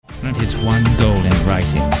And his one goal in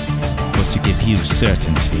writing was to give you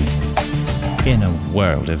certainty in a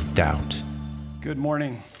world of doubt. Good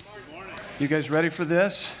morning. You guys ready for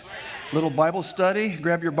this? Little Bible study.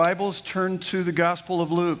 Grab your Bibles, turn to the Gospel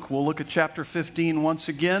of Luke. We'll look at chapter 15 once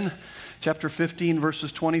again. Chapter 15,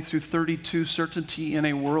 verses 20 through 32, Certainty in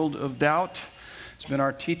a World of Doubt. It's been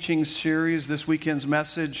our teaching series. This weekend's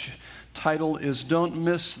message title is Don't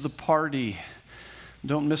Miss the Party.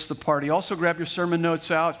 Don't miss the party. Also grab your sermon notes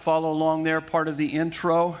out. Follow along there, part of the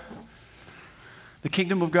intro. The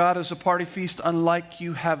kingdom of God is a party feast unlike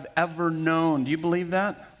you have ever known. Do you believe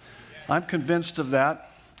that? I'm convinced of that.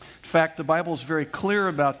 In fact, the Bible is very clear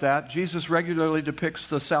about that. Jesus regularly depicts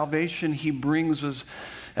the salvation he brings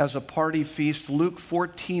as a party feast. Luke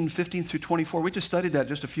 14, 15 through 24. We just studied that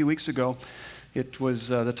just a few weeks ago. It was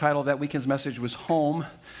the title of that weekend's message was Home.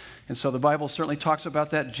 And so the Bible certainly talks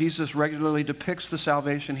about that. Jesus regularly depicts the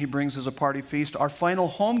salvation he brings as a party feast. Our final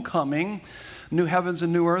homecoming, new heavens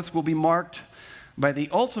and new earth, will be marked by the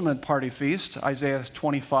ultimate party feast, Isaiah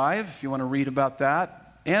 25, if you want to read about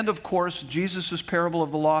that. And of course, Jesus' parable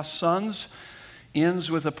of the lost sons ends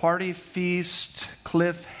with a party feast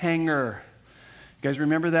cliffhanger. You guys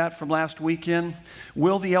remember that from last weekend?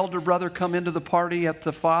 Will the elder brother come into the party at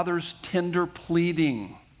the father's tender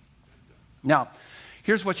pleading? Now,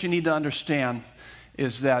 here's what you need to understand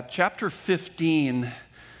is that chapter 15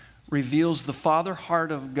 reveals the father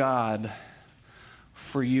heart of God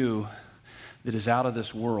for you that is out of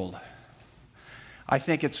this world. I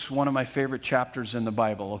think it's one of my favorite chapters in the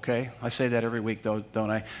Bible, okay? I say that every week, though, don't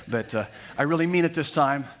I? But I really mean it this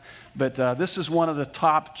time. But this is one of the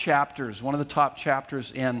top chapters,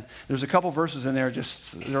 and there's a couple verses in there,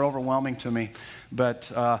 they're overwhelming to me. But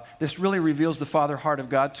this really reveals the father heart of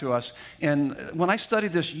God to us. And when I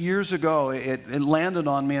studied this years ago, it landed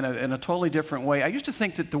on me in a totally different way. I used to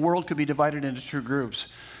think that the world could be divided into two groups.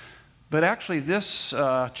 But actually, this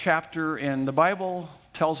chapter in the Bible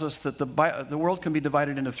tells us that the world can be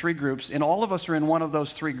divided into three groups, and all of us are in one of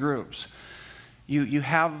those three groups. You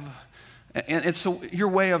have, and it's your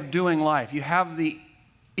way of doing life. You have the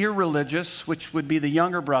irreligious, which would be the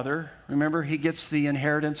younger brother. Remember, he gets the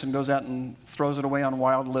inheritance and goes out and throws it away on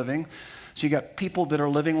wild living. So you got people that are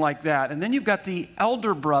living like that. And then you've got the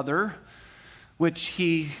elder brother, which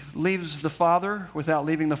he leaves the father without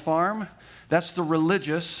leaving the farm. That's the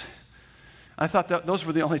religious. I thought that those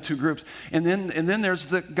were the only two groups. And then there's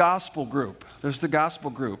the gospel group.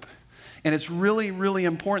 And it's really, really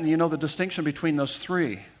important you know the distinction between those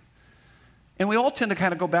three. And we all tend to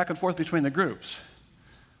kind of go back and forth between the groups,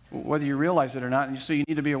 whether you realize it or not. And so you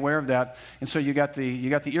need to be aware of that. And so you got the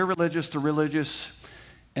irreligious, the religious,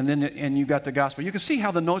 and you got the gospel. You can see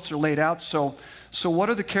how the notes are laid out. So what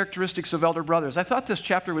are the characteristics of elder brothers? I thought this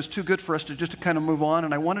chapter was too good for us to kind of move on,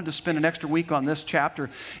 and I wanted to spend an extra week on this chapter.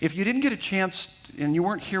 If you didn't get a chance, and you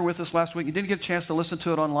weren't here with us last week, you didn't get a chance to listen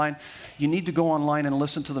to it online, you need to go online and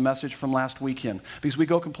listen to the message from last weekend, because we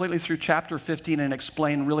go completely through chapter 15 and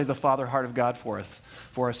explain really the father heart of God for us.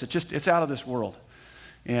 It's out of this world.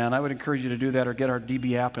 And I would encourage you to do that or get our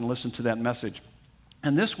DB app and listen to that message.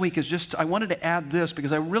 And this week is I wanted to add this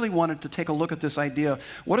because I really wanted to take a look at this idea.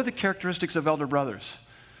 What are the characteristics of elder brothers?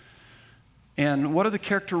 And what are the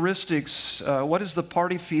characteristics, what is the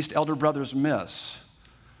party feast elder brothers miss?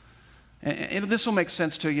 And this will make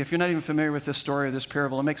sense to you. If you're not even familiar with this story or this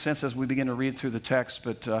parable, it makes sense as we begin to read through the text.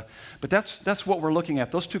 But that's what we're looking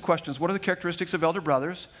at, those two questions. What are the characteristics of elder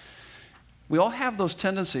brothers? We all have those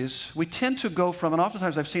tendencies. We tend to go from, and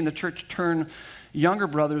oftentimes I've seen the church turn younger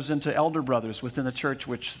brothers into elder brothers within the church,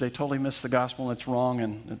 which they totally miss the gospel, and it's wrong,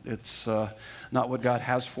 and it's not what God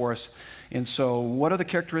has for us. And so what are the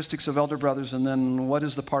characteristics of elder brothers, and then what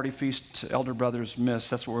is the party feast elder brothers miss?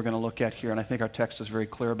 That's what we're going to look at here, and I think our text is very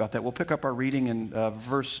clear about that. We'll pick up our reading in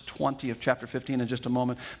verse 20 of chapter 15 in just a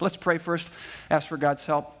moment. But let's pray first, ask for God's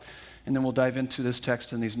help, and then we'll dive into this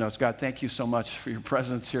text and these notes. God, thank you so much for your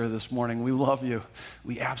presence here this morning. We love you.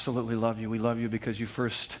 We absolutely love you. We love you because you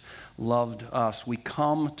first loved us. We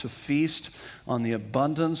come to feast on the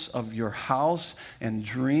abundance of your house and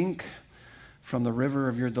drink from the river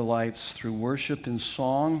of your delights through worship in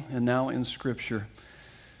song and now in Scripture.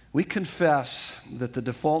 We confess that the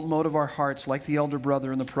default mode of our hearts, like the elder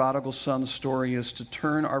brother in the prodigal son story, is to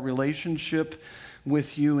turn our relationship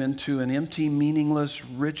with you into an empty, meaningless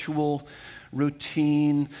ritual,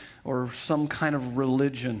 routine, or some kind of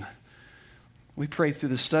religion. We pray through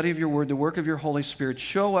the study of your word, the work of your Holy Spirit,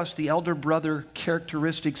 show us the elder brother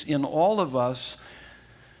characteristics in all of us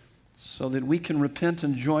so that we can repent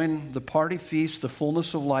and join the party feast, the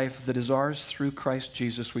fullness of life that is ours through Christ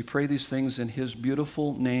Jesus. We pray these things in his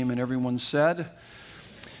beautiful name. And everyone said,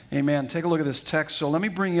 Amen. Take a look at this text. So let me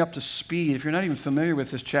bring you up to speed. If you're not even familiar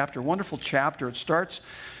with this chapter, wonderful chapter. It starts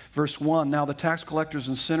verse 1. Now the tax collectors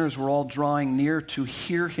and sinners were all drawing near to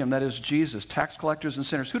hear him. That is Jesus. Tax collectors and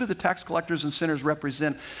sinners. Who do the tax collectors and sinners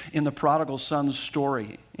represent in the prodigal son's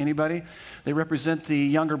story? Anybody? They represent the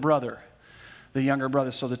younger brother. The younger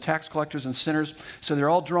brother. So the tax collectors and sinners. So they're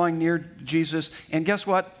all drawing near Jesus. And guess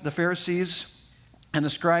what? The Pharisees and the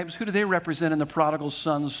scribes, who do they represent in the prodigal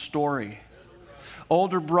son's story?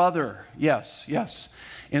 Older brother. Yes.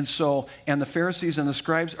 And the Pharisees and the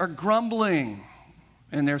scribes are grumbling.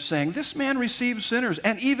 And they're saying, this man receives sinners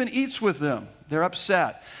and even eats with them. They're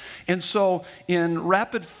upset. And so in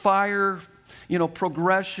rapid fire,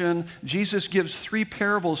 progression, Jesus gives 3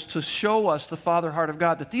 parables to show us the Father heart of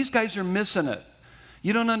God, that these guys are missing it.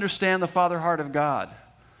 You don't understand the Father heart of God.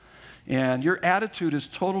 And your attitude is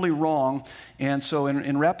totally wrong. And so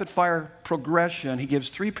in rapid fire progression, he gives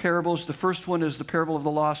 3 parables. The first one is the parable of the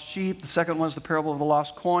lost sheep. The second one is the parable of the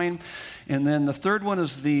lost coin. And then the third one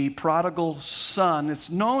is the prodigal son. It's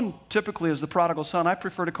known typically as the prodigal son. I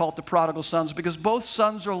prefer to call it the prodigal sons because both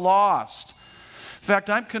sons are lost. In fact,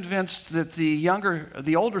 I'm convinced that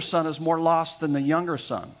the older son is more lost than the younger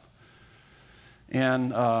son.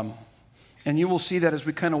 And you will see that as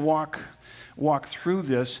we kind of walk through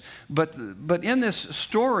this. But in this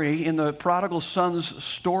story, in the prodigal son's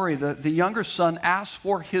story, the younger son asks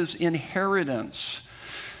for his inheritance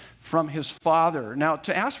from his father. Now,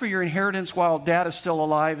 to ask for your inheritance while dad is still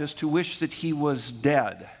alive is to wish that he was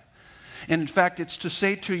dead. And in fact, it's to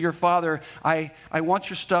say to your father, I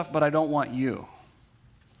want your stuff, but I don't want you.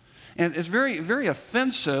 And it's very, very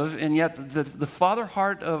offensive, and yet the father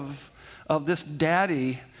heart of this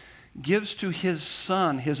daddy gives to his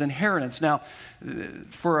son his inheritance. Now,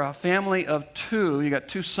 for a family of 2, you got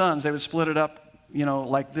 2 sons, they would split it up,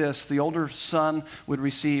 like this. The older son would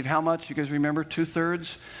receive how much? You guys remember?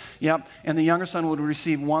 2/3? Yep. And the younger son would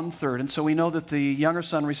receive 1/3. And so we know that the younger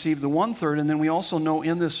son received the 1/3. And then we also know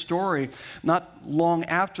in this story, not long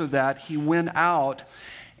after that, he went out,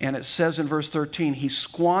 and it says in verse 13, he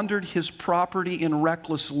squandered his property in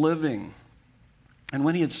reckless living. And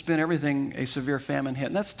when he had spent everything, a severe famine hit.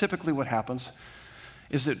 And that's typically what happens.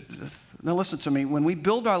 Now listen to me, when we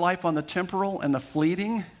build our life on the temporal and the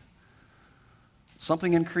fleeting,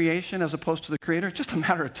 something in creation as opposed to the Creator, it's just a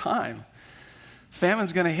matter of time.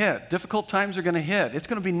 Famine's going to hit. Difficult times are going to hit. It's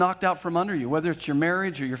going to be knocked out from under you, whether it's your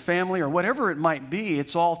marriage or your family or whatever it might be.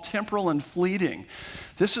 It's all temporal and fleeting.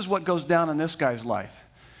 This is what goes down in this guy's life.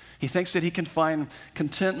 He thinks that he can find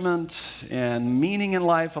contentment and meaning in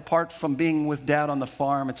life apart from being with dad on the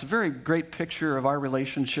farm. It's a very great picture of our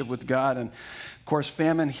relationship with God. And of course,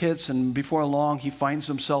 famine hits, and before long, he finds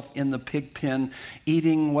himself in the pig pen,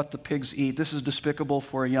 eating what the pigs eat. This is despicable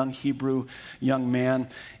for a young Hebrew young man.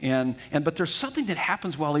 But there's something that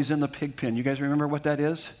happens while he's in the pig pen. You guys remember what that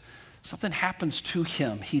is? Something happens to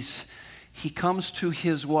him. He comes to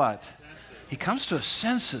his what? He comes to his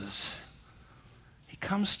senses.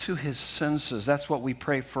 Comes to his senses. That's what we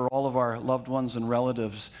pray for all of our loved ones and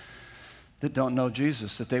relatives that don't know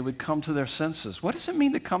Jesus, that they would come to their senses. What does it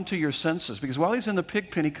mean to come to your senses? Because while he's in the pig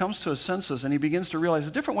pen, he comes to his senses and he begins to realize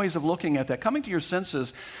the different ways of looking at that. Coming to your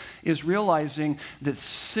senses is realizing that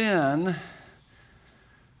sin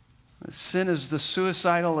is the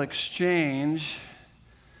suicidal exchange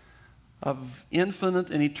of infinite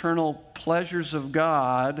and eternal pleasures of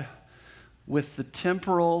God with the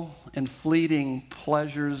temporal and fleeting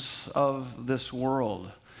pleasures of this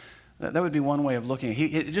world. That would be one way of looking.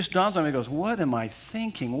 It just dawns on me, he goes, what am I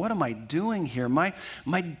thinking? What am I doing here? My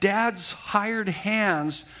dad's hired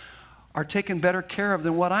hands are taken better care of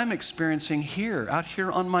than what I'm experiencing here, out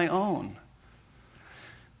here on my own.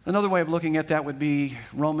 Another way of looking at that would be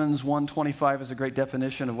Romans 1:25 is a great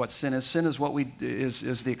definition of what sin is. Sin is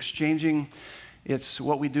is the exchanging. It's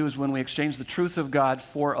what we do is when we exchange the truth of God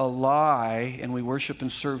for a lie and we worship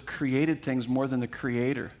and serve created things more than the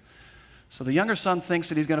Creator. So the younger son thinks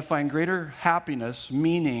that he's going to find greater happiness,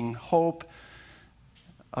 meaning, hope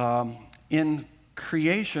in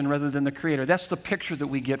creation rather than the Creator. That's the picture that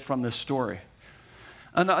we get from this story.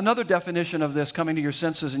 Another definition of this, coming to your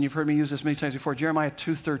senses, and you've heard me use this many times before, Jeremiah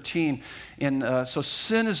 2:13. So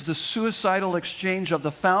sin is the suicidal exchange of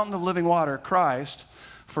the fountain of living water, Christ,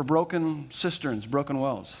 for broken cisterns, broken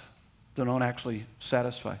wells that don't actually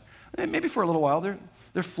satisfy. Maybe for a little while.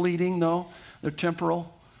 They're fleeting, though. They're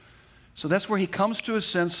temporal. So that's where he comes to his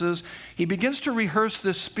senses. He begins to rehearse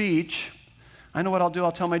this speech. I know what I'll do.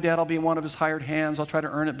 I'll tell my dad I'll be one of his hired hands. I'll try to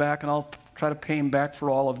earn it back, and I'll try to pay him back for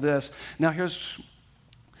all of this. Now,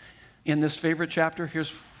 in this favorite chapter,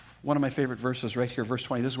 here's one of my favorite verses right here, verse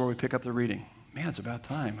 20. This is where we pick up the reading. Man, it's about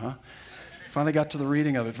time, huh? Finally got to the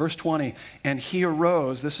reading of it. Verse 20, and he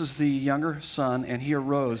arose, this is the younger son, and he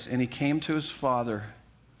arose and he came to his father.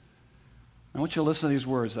 I want you to listen to these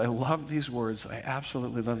words. I love these words. I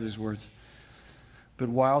absolutely love these words. But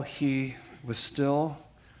while he was still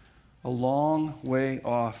a long way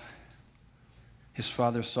off, his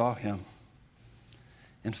father saw him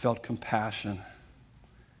and felt compassion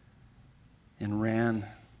and ran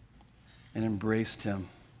and embraced him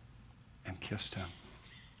and kissed him.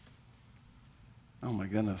 Oh my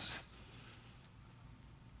goodness.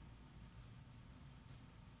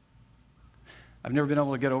 I've never been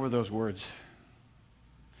able to get over those words.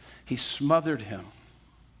 He smothered him.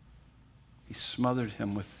 He smothered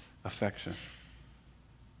him with affection.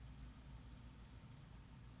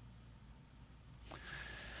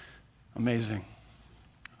 Amazing.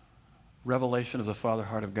 Revelation of the Father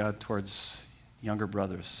heart of God towards younger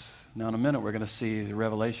brothers. Now in a minute we're going to see the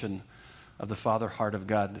revelation of the Father heart of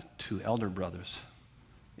God to elder brothers.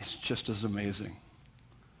 It's just as amazing.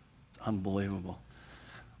 It's unbelievable.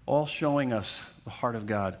 All showing us the heart of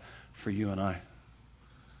God for you and I.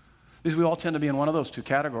 Because we all tend to be in one of those two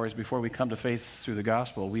categories before we come to faith through the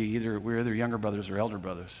gospel. We're either younger brothers or elder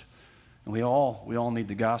brothers. And we all need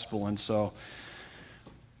the gospel. And so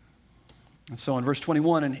in verse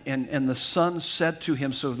 21, and the son said to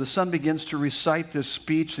him, so the son begins to recite this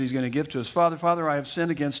speech that he's going to give to his father. Father, I have sinned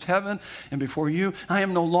against heaven and before you. I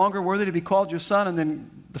am no longer worthy to be called your son. And then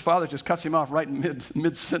the father just cuts him off right in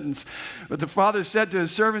mid-sentence. But the father said to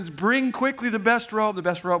his servants, bring quickly the best robe. The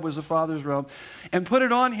best robe was the father's robe. And put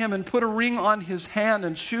it on him and put a ring on his hand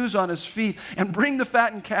and shoes on his feet. And bring the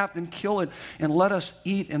fattened calf and kill it. And let us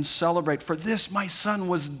eat and celebrate. For this my son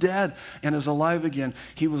was dead and is alive again.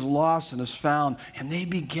 He was lost and is found. And they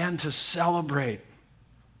began to celebrate.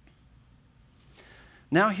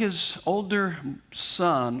 Now his older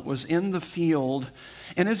son was in the field,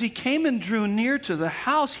 and as he came and drew near to the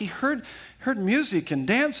house, he heard music and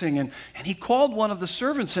dancing, and he called one of the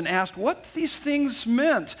servants and asked what these things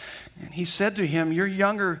meant. And he said to him,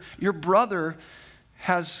 your brother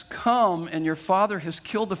has come, and your father has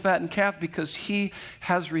killed the fattened calf because he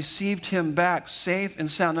has received him back safe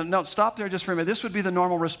and sound. No, stop there just for a minute. This would be the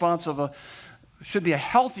normal response should be a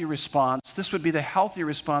healthy response. This would be the healthy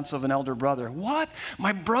response of an elder brother. What?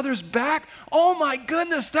 My brother's back? Oh my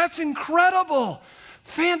goodness, that's incredible.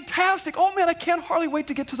 Fantastic. Oh man, I can't hardly wait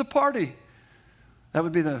to get to the party. That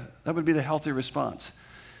would be the healthy response.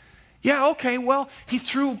 Yeah, okay, well, he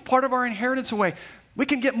threw part of our inheritance away. We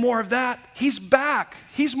can get more of that. He's back.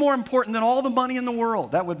 He's more important than all the money in the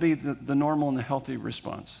world. That would be the normal and the healthy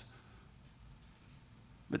response.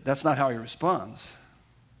 But that's not how he responds.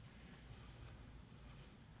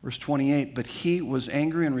 Verse 28, but he was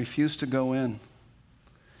angry and refused to go in.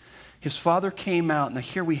 His father came out, and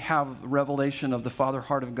here we have the revelation of the Father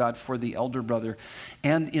heart of God for the elder brother,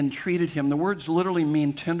 and entreated him. The words literally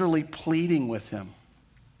mean tenderly pleading with him.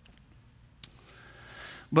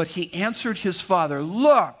 But he answered his father,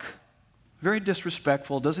 look, very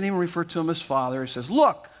disrespectful, doesn't even refer to him as father. He says,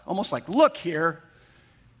 look, almost like, look here,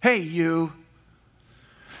 hey you.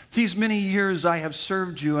 These many years I have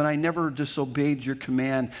served you, and I never disobeyed your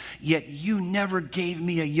command, yet you never gave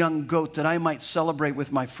me a young goat that I might celebrate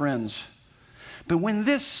with my friends. But when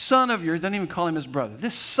this son of yours, doesn't even call him his brother,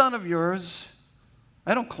 this son of yours,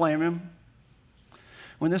 I don't claim him.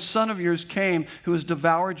 When this son of yours came who has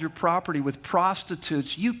devoured your property with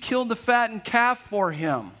prostitutes, you killed the fattened calf for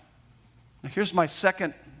him. Now here's my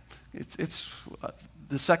second, it's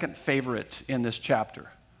the second favorite in this chapter.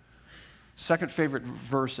 Second favorite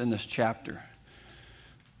verse in this chapter.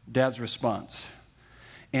 Dad's response.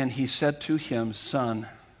 And he said to him, son,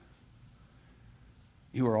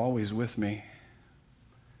 you are always with me,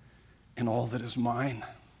 and all that is mine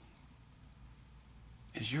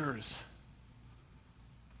is yours.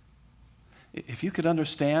 If you could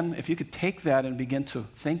understand, if you could take that and begin to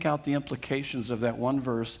think out the implications of that one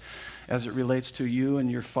verse as it relates to you and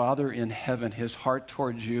your Father in heaven, his heart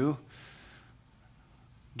towards you,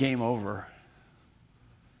 game over.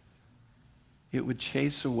 It would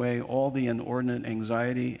chase away all the inordinate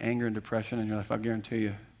anxiety, anger, and depression in your life, I guarantee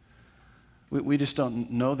you. We just don't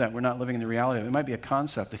know that. We're not living in the reality of it. It might be a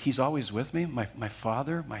concept that he's always with me. My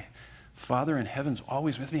Father in heaven's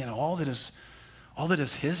always with me, and all that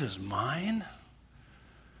is his is mine.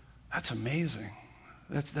 That's amazing.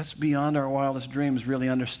 That's beyond our wildest dreams, really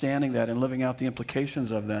understanding that and living out the implications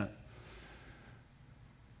of that.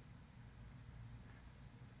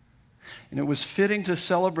 And it was fitting to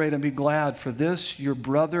celebrate and be glad, for this your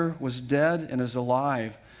brother was dead and is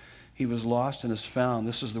alive. He was lost and is found.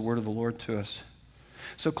 This is the word of the Lord to us.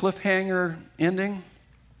 So cliffhanger ending.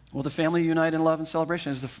 Will the family unite in love and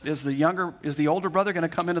celebration? Is the older brother going to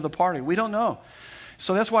come into the party? We don't know.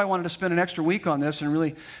 So that's why I wanted to spend an extra week on this and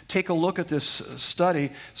really take a look at this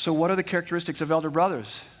study. So what are the characteristics of elder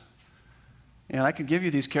brothers? And I can give you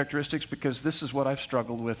these characteristics because this is what I've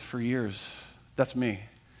struggled with for years. That's me.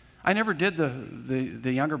 I never did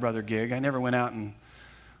the younger brother gig. I never went out and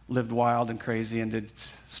lived wild and crazy and did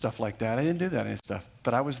stuff like that. I didn't do that stuff.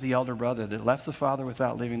 But I was the elder brother that left the father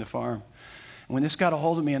without leaving the farm. And when this got a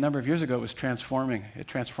hold of me a number of years ago, it was transforming. It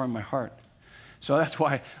transformed my heart. So that's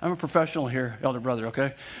why I'm a professional here, elder brother,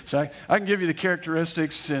 okay? So I can give you the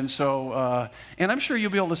characteristics, and I'm sure you'll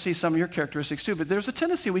be able to see some of your characteristics too, but there's a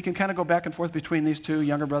tendency we can kind of go back and forth between these two,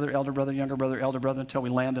 younger brother, elder brother, younger brother, elder brother, until we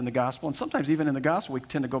land in the gospel. And sometimes even in the gospel, we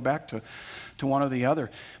tend to go back to one or the other.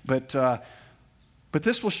 But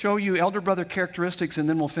this will show you elder brother characteristics, and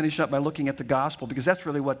then we'll finish up by looking at the gospel, because that's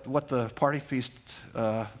really what the party feast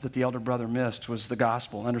that the elder brother missed was the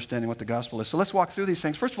gospel, understanding what the gospel is. So let's walk through these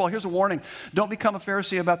things. First of all, here's a warning. Don't become a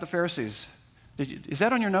Pharisee about the Pharisees. Is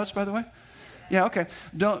that on your notes, by the way? Yeah, okay.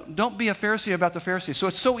 Don't be a Pharisee about the Pharisees. So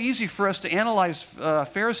it's so easy for us to analyze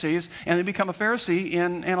Pharisees and then become a Pharisee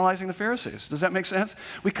in analyzing the Pharisees. Does that make sense?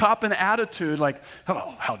 We cop an attitude like,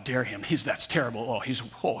 oh, how dare him? That's terrible. Oh,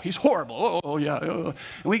 he's horrible. Oh, yeah. And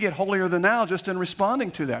we get holier than thou just in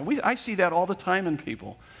responding to that. I see that all the time in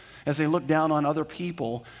people. As they look down on other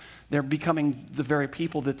people, they're becoming the very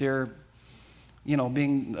people that they're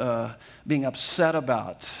being upset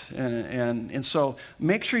about. And so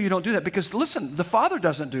make sure you don't do that, because listen, the Father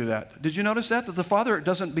doesn't do that. Did you notice that? That the Father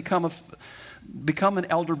doesn't become an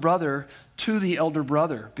elder brother to the elder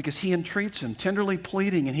brother, because he entreats him, tenderly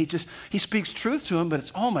pleading, and he speaks truth to him, but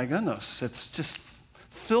it's, oh my goodness, it's just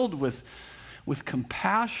filled with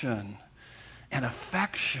compassion and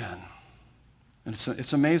affection. And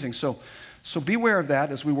it's amazing. So beware of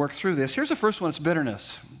that as we work through this. Here's the first one, it's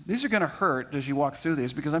bitterness. These are going to hurt as you walk through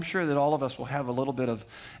these, because I'm sure that all of us will have a little bit of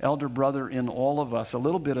elder brother in all of us, a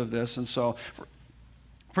little bit of this. And so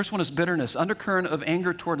first one is bitterness, undercurrent of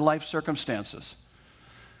anger toward life circumstances.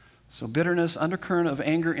 So bitterness, undercurrent of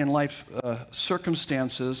anger in life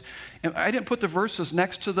circumstances. And I didn't put the verses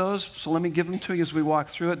next to those, so let me give them to you as we walk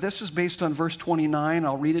through it. This is based on verse 29.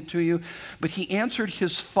 I'll read it to you. But he answered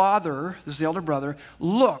his father, this is the elder brother,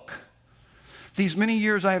 "Look, these many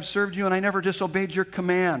years I have served you, and I never disobeyed your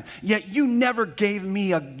command. Yet you never gave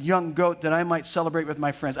me a young goat that I might celebrate with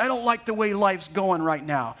my friends. I don't like the way life's going right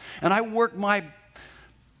now, and I worked my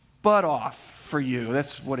butt off for you."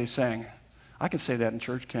 That's what he's saying. I can say that in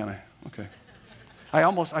church, can't I? Okay. I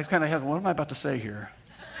kind of have, what am I about to say here?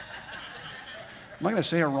 Am I going to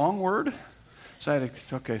say a wrong word? So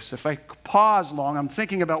if I pause long, I'm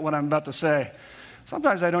thinking about what I'm about to say.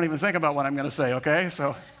 Sometimes I don't even think about what I'm going to say, okay?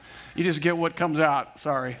 So you just get what comes out.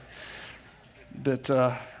 Sorry. But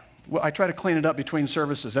I try to clean it up between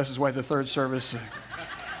services. This is why the third service.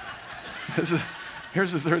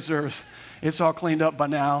 Here's the third service. It's all cleaned up by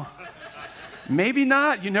now. Maybe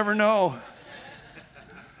not. You never know.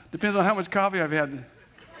 Depends on how much coffee I've had.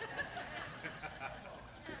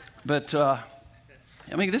 But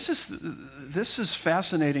this is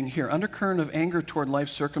fascinating here. Undercurrent of anger toward life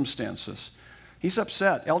circumstances. He's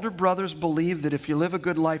upset. Elder brothers believe that if you live a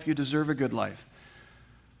good life, you deserve a good life.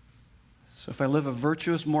 So if I live a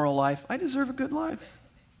virtuous, moral life, I deserve a good life.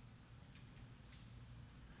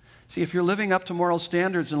 See, if you're living up to moral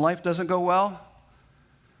standards and life doesn't go well,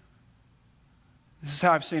 this is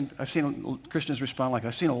how I've seen Christians respond like that.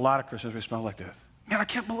 I've seen a lot of Christians respond like this. Man, I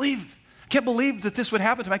can't believe that this would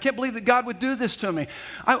happen to me. I can't believe that God would do this to me.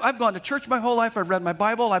 I've gone to church my whole life. I've read my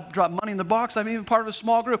Bible. I've dropped money in the box. I'm even part of a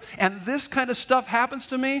small group. And this kind of stuff happens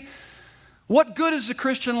to me. What good is the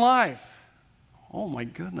Christian life? Oh, my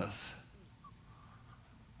goodness.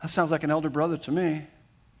 That sounds like an elder brother to me.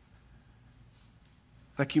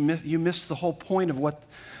 Like you missed the whole point of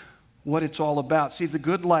what it's all about. See, the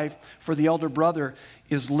good life for the elder brother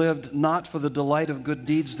is lived not for the delight of good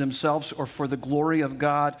deeds themselves or for the glory of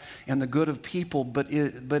God and the good of people, but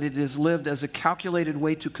it is lived as a calculated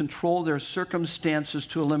way to control their circumstances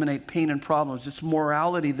to eliminate pain and problems. It's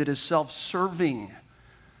morality that is self-serving.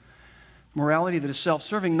 Morality that is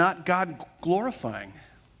self-serving, not God-glorifying.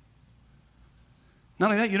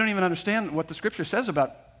 Not only that, you don't even understand what the Scripture says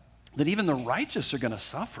about that even the righteous are going to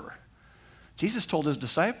suffer. Jesus told his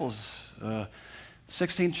disciples,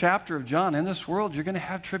 16th chapter of John, in this world you're going to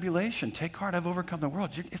have tribulation. Take heart, I've overcome the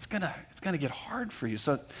world. It's going to get hard for you.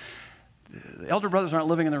 So the elder brothers aren't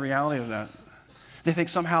living in the reality of that. They think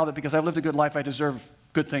somehow that because I've lived a good life, I deserve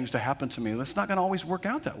good things to happen to me. That's not going to always work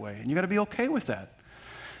out that way, and you got to be okay with that.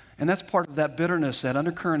 And that's part of that bitterness, that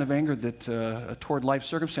undercurrent of anger that toward life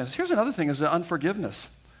circumstances. Here's another thing: is unforgiveness.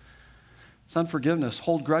 It's unforgiveness.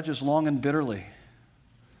 Hold grudges long and bitterly.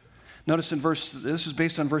 Notice this is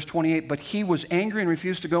based on verse 28, but he was angry and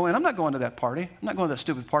refused to go in. I'm not going to that party. I'm not going to that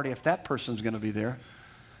stupid party if that person's going to be there.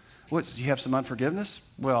 What, do you have some unforgiveness?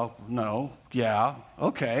 Well, no. Yeah.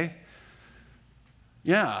 Okay.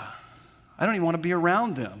 Yeah. I don't even want to be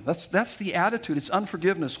around them. That's the attitude. It's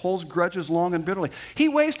unforgiveness. Holds grudges long and bitterly. He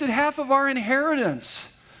wasted half of our inheritance,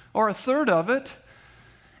 or a third of it,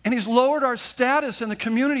 and he's lowered our status in the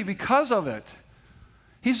community because of it.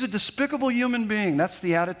 He's a despicable human being. That's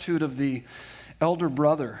the attitude of the elder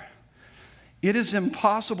brother. It is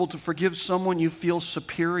impossible to forgive someone you feel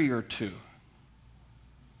superior to.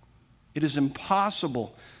 It is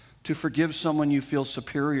impossible to forgive someone you feel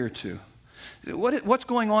superior to. What's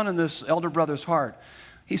going on in this elder brother's heart?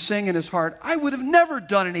 He's saying in his heart, I would have never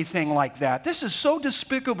done anything like that. This is so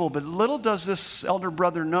despicable. But little does this elder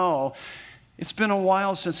brother know, it's been a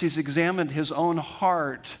while since he's examined his own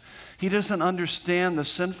heart. He doesn't understand the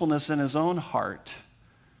sinfulness in his own heart.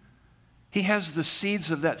 He has the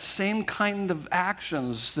seeds of that same kind of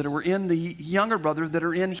actions that were in the younger brother that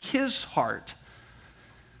are in his heart.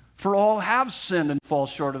 For all have sinned and fall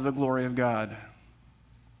short of the glory of God.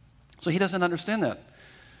 So he doesn't understand that.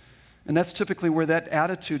 And that's typically where that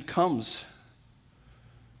attitude comes.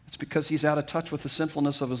 It's because he's out of touch with the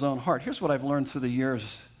sinfulness of his own heart. Here's what I've learned through the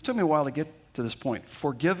years. It took me a while to get to this point.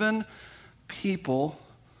 Forgiven people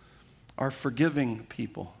are forgiving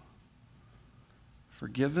people.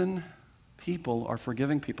 Forgiven people are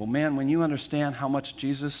forgiving people. Man, when you understand how much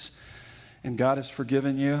Jesus and God has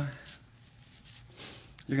forgiven you,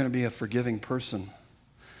 you're going to be a forgiving person.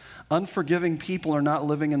 Unforgiving people are not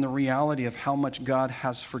living in the reality of how much God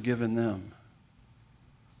has forgiven them.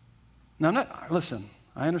 Now, listen,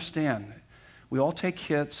 I understand. We all take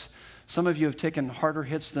hits. Some of you have taken harder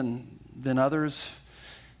hits than others,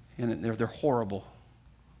 and they're horrible,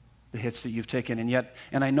 the hits that you've taken.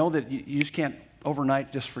 And I know that you just can't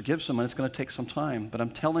overnight just forgive someone. It's going to take some time. But I'm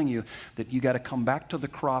telling you that you got to come back to the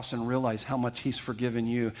cross and realize how much he's forgiven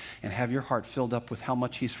you and have your heart filled up with how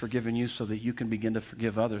much he's forgiven you so that you can begin to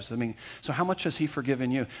forgive others. I mean, so how much has he forgiven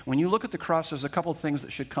you? When you look at the cross, there's a couple of things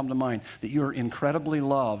that should come to mind. That you are incredibly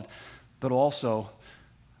loved, but also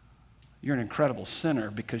you're an incredible sinner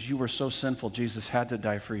because you were so sinful, Jesus had to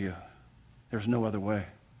die for you. There's no other way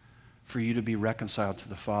for you to be reconciled to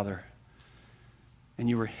the Father. And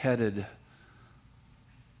you were headed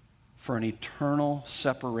for an eternal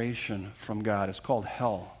separation from God. It's called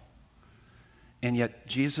hell. And yet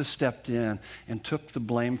Jesus stepped in and took the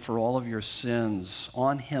blame for all of your sins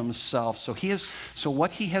on himself. So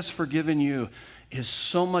what he has forgiven you is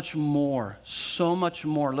so much more,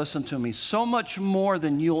 listen to me, so much more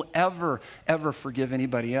than you'll ever forgive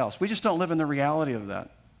anybody else. We just don't live in the reality of that.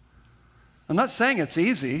 I'm not saying it's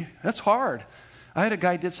easy. That's hard. I had a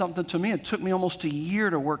guy did something to me. It took me almost a year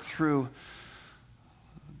to work through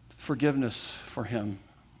forgiveness for him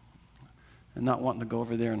and not wanting to go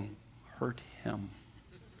over there and hurt him.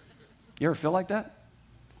 You ever feel like that?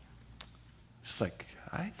 It's like,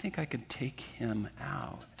 I think I could take him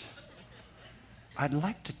out. I'd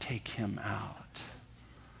like to take him out.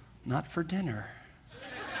 Not for dinner.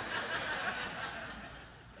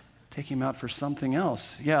 Take him out for something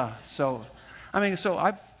else. Yeah,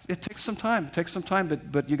 it takes some time.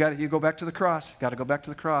 But you go back to the cross. You got to go back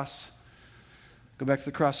to the cross. Go back to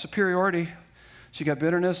the cross. Superiority. So you got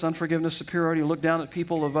bitterness, unforgiveness, superiority. You look down at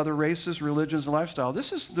people of other races, religions, and lifestyle.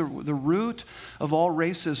 This is the root of all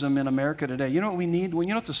racism in America today. You know what we need? You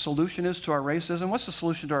know what the solution is to our racism? What's the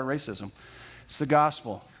solution to our racism? It's the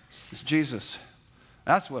gospel. It's Jesus.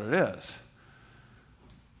 That's what it is.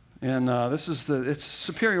 And it's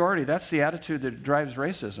superiority. That's the attitude that drives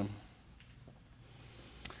racism.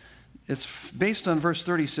 It's based on verse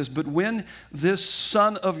 30. He says, but when this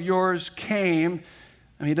son of yours came,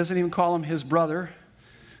 and he doesn't even call him his brother,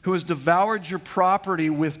 who has devoured your property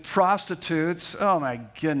with prostitutes. Oh my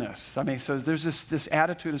goodness. So there's this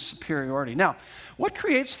attitude of superiority. Now, what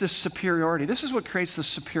creates this superiority? This is what creates this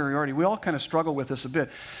superiority. We all kind of struggle with this a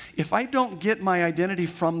bit. If I don't get my identity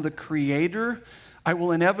from the Creator, I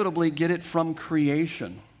will inevitably get it from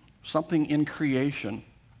creation, something in creation.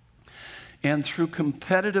 And through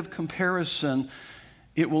competitive comparison,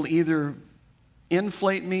 it will either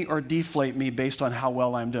inflate me or deflate me based on how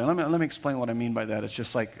well I'm doing. Let me explain what I mean by that. It's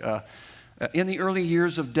just like in the early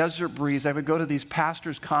years of Desert Breeze, I would go to these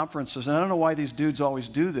pastors' conferences, and I don't know why these dudes always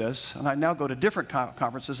do this, and I now go to different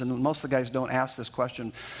conferences, and most of the guys don't ask this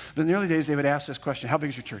question. But in the early days, they would ask this question, how big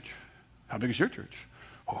is your church? How big is your church?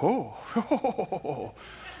 Oh.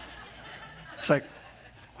 It's like,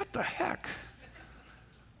 what the heck?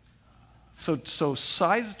 So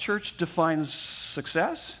size of church defines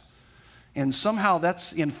success? and somehow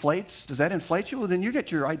does that inflate you? Well, then you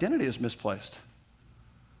get your identity is misplaced.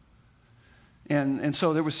 And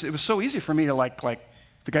so it was so easy for me to like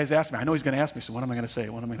the guy's asked me, I know he's going to ask me, so what am I going to say?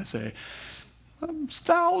 What am I going to say?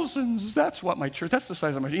 Thousands, that's what my church, that's the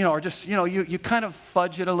size of my church, or just, you kind of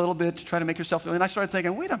fudge it a little bit to try to make yourself feel, and I started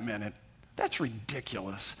thinking, wait a minute, that's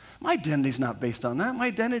ridiculous. My identity's not based on that. My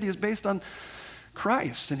identity is based on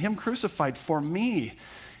Christ and Him crucified for me.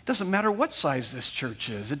 It doesn't matter what size this church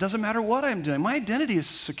is. It doesn't matter what I'm doing. My identity is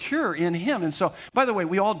secure in Him. And so, by the way,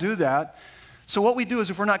 we all do that. So what we do is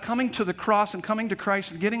if we're not coming to the cross and coming to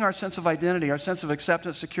Christ and getting our sense of identity, our sense of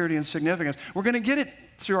acceptance, security, and significance, we're going to get it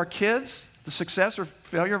through our kids, the success or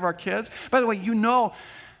failure of our kids. By the way, you know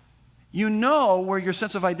where your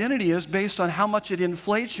sense of identity is based on how much it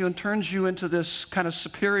inflates you and turns you into this kind of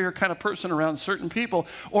superior kind of person around certain people,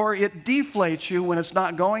 or it deflates you when it's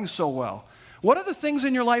not going so well. What are the things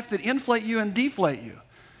in your life that inflate you and deflate you?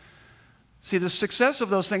 See, the success of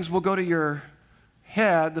those things will go to your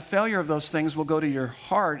head, the failure of those things will go to your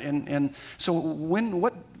heart, and so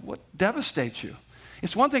what devastates you?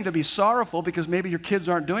 It's one thing to be sorrowful because maybe your kids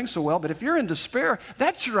aren't doing so well, but if you're in despair,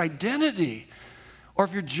 that's your identity. Or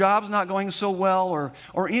if your job's not going so well,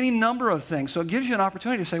 or any number of things. So it gives you an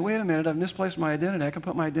opportunity to say, wait a minute, I've misplaced my identity. I can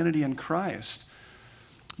put my identity in Christ.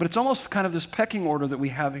 But it's almost kind of this pecking order that we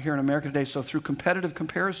have here in America today. So through competitive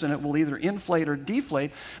comparison, it will either inflate or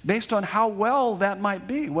deflate based on how well that might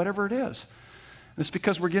be, whatever it is. It's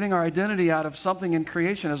because we're getting our identity out of something in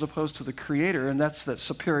creation as opposed to the Creator, and that's that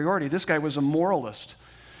superiority. This guy was a moralist.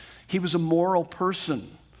 He was a moral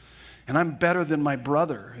person, and I'm better than my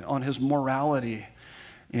brother on his morality,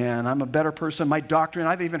 and I'm a better person. My doctrine,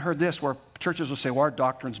 I've even heard this where churches will say, well, our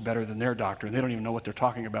doctrine's better than their doctrine. They don't even know what they're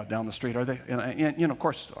talking about down the street. Are they? And of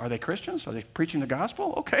course, are they Christians? Are they preaching the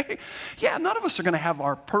gospel? Okay. Yeah, none of us are going to have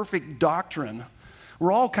our perfect doctrine.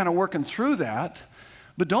 We're all kind of working through that.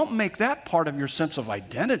 But don't make that part of your sense of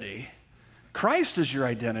identity. Christ is your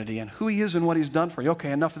identity and who He is and what He's done for you.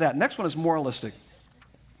 Okay, enough of that. Next one is moralistic.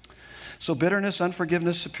 So bitterness,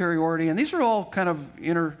 unforgiveness, superiority, and these are all kind of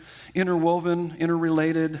interwoven,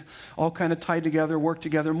 interrelated, all kind of tied together, work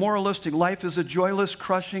together. Moralistic, life is a joyless,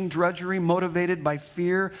 crushing drudgery motivated by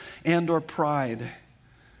fear and or pride.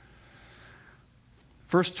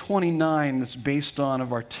 Verse 29 that's based on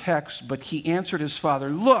of our text, but he answered his father,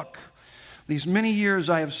 look, these many years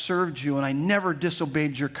I have served you, and I never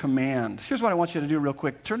disobeyed your command. Here's what I want you to do real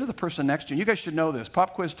quick. Turn to the person next to you. You guys should know this.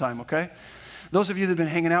 Pop quiz time, okay? Those of you that have been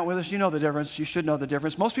hanging out with us, you know the difference. You should know the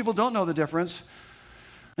difference. Most people don't know the difference.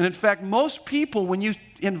 And in fact, most people, when you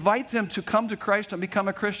invite them to come to Christ and become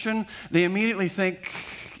a Christian, they immediately think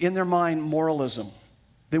in their mind moralism.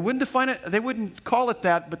 They wouldn't define it, they wouldn't call it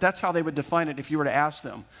that, but that's how they would define it if you were to ask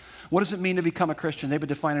them. What does it mean to become a Christian? They would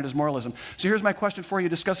define it as moralism. So here's my question for you.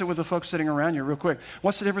 Discuss it with the folks sitting around you real quick.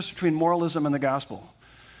 What's the difference between moralism and the gospel?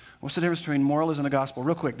 What's the difference between moralism and the gospel?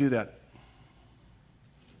 Real quick, do that.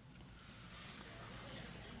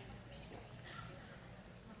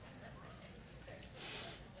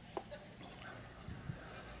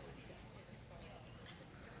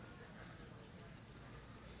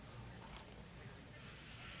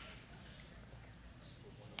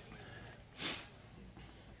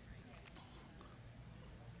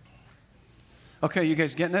 Okay, you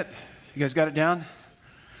guys getting it? You guys got it down? You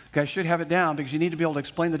guys should have it down because you need to be able to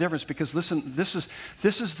explain the difference because listen, this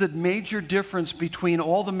is the major difference between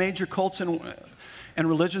all the major cults and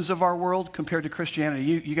religions of our world compared to Christianity.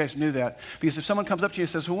 You guys knew that. Because if someone comes up to you and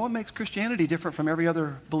says, well, what makes Christianity different from every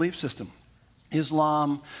other belief system?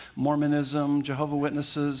 Islam, Mormonism, Jehovah's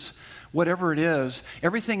Witnesses, whatever it is,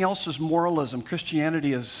 everything else is moralism.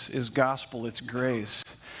 Christianity is gospel, it's grace.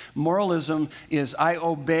 Moralism is I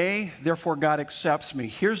obey, therefore God accepts me.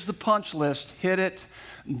 Here's the punch list, hit it,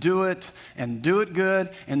 and do it good,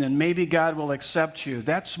 and then maybe God will accept you.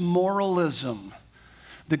 That's moralism.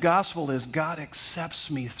 The gospel is God accepts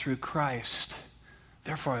me through Christ,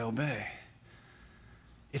 therefore I obey.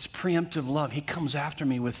 It's preemptive love. He comes after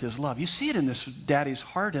me with his love. You see it in this daddy's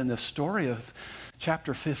heart in this story of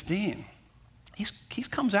chapter 15. He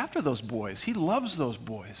comes after those boys. He loves those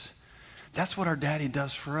boys. That's what our daddy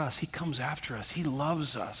does for us. He comes after us. He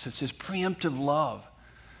loves us. It's his preemptive love.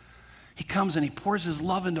 He comes and he pours his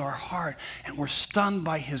love into our heart, and we're stunned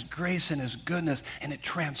by his grace and his goodness, and it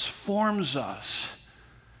transforms us.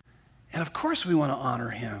 And of course we want to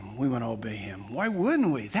honor him. We want to obey him. Why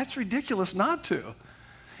wouldn't we? That's ridiculous not to.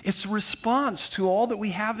 It's a response to all that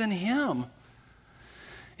we have in him.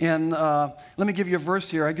 And let me give you a verse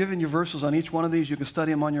here. I've given you verses on each one of these. You can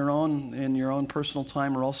study them on your own, in your own personal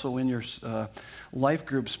time, or also in your life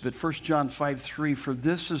groups. But 1 John 5:3, for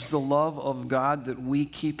this is the love of God, that we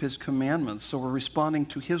keep his commandments. So we're responding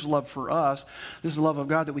to his love for us. This is the love of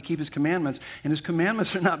God, that we keep his commandments. And his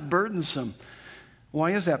commandments are not burdensome. Why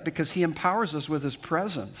is that? Because he empowers us with his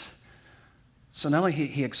presence. So not only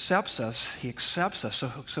he accepts us, he accepts us.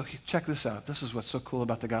 So check this out. This is what's so cool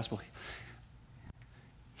about the gospel.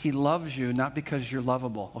 He loves you not because you're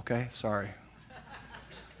lovable, okay? Sorry.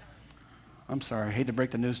 I'm sorry. I hate to break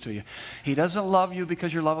the news to you. He doesn't love you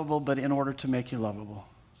because you're lovable, but in order to make you lovable.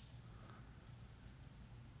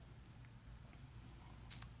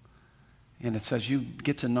 And it says you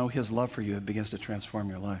get to know his love for you. It begins to transform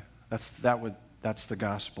your life. That's the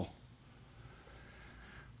gospel.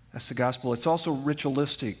 That's the gospel. It's also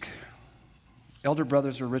ritualistic. Elder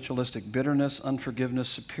brothers are ritualistic. Bitterness, unforgiveness,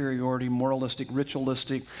 superiority, moralistic,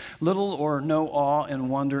 ritualistic. Little or no awe and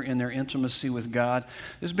wonder in their intimacy with God.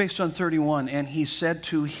 This is based on 31. And he said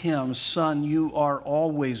to him, Son, you are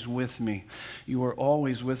always with me. You are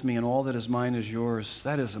always with me, and all that is mine is yours.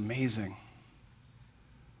 That is amazing.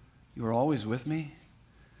 You are always with me?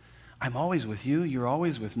 I'm always with you. You're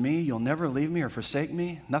always with me. You'll never leave me or forsake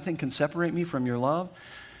me. Nothing can separate me from your love.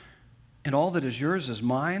 And all that is yours is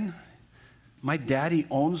mine. My daddy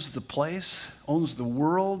owns the place, owns the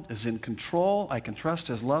world, is in control. I can trust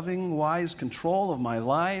his loving, wise control of my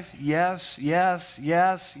life. Yes, yes,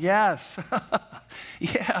 yes, yes.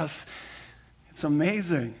 Yes. It's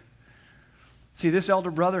amazing. See, this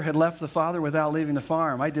elder brother had left the father without leaving the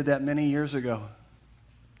farm. I did that many years ago.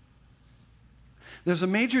 There's a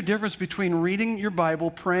major difference between reading your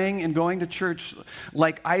Bible, praying, and going to church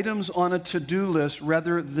like items on a to-do list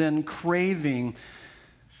rather than craving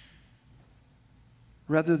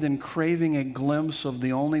a glimpse of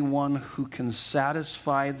the only one who can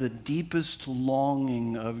satisfy the deepest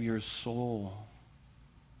longing of your soul.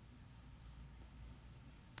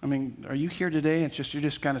 I mean, are you here today and you're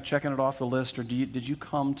just kind of checking it off the list, or did you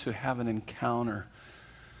come to have an encounter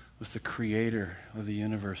with the creator of the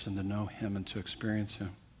universe and to know him and to experience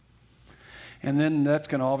him? And then that's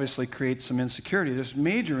going to obviously create some insecurity. There's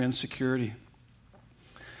major insecurity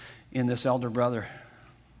in this elder brother.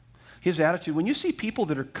 His attitude, when you see people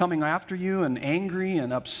that are coming after you and angry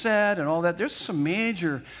and upset and all that, there's some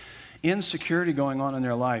major insecurity going on in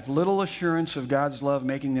their life. Little assurance of God's love,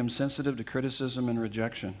 making them sensitive to criticism and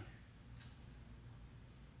rejection.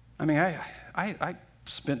 I mean, I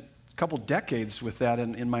spent a couple decades with that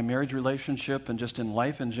in my marriage relationship and just in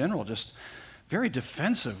life in general, just very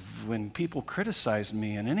defensive when people criticized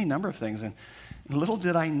me and any number of things. And little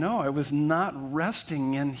did I know, I was not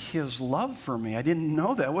resting in his love for me. I didn't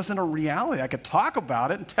know that. It wasn't a reality. I could talk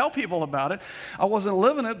about it and tell people about it. I wasn't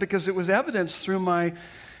living it because it was evidenced through my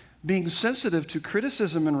being sensitive to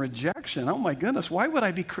criticism and rejection. Oh my goodness, why would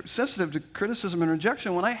I be sensitive to criticism and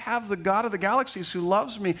rejection when I have the God of the galaxies who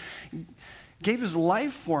loves me, gave his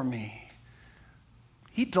life for me?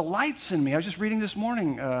 He delights in me. I was just reading this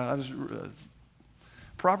morning,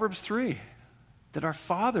 Proverbs 3, that our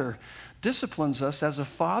Father disciplines us as a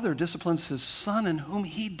father disciplines his son in whom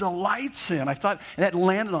he delights in. I thought, and that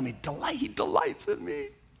landed on me. He delights in me.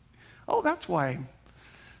 Oh, that's why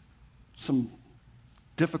some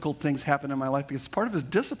difficult things happen in my life, because it's part of his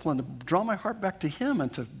discipline to draw my heart back to him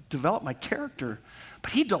and to develop my character.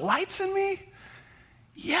 But he delights in me?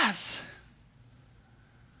 Yes.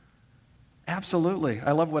 Absolutely.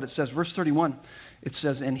 I love what it says. Verse 31, it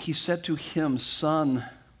says, and he said to him, Son,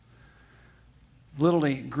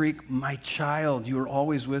 literally Greek, my child, you are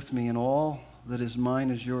always with me, and all that is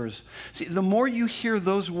mine is yours. See, the more you hear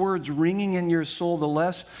those words ringing in your soul, the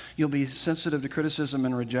less you'll be sensitive to criticism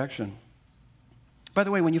and rejection. By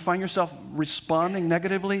the way, when you find yourself responding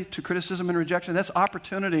negatively to criticism and rejection, that's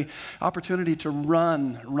opportunity to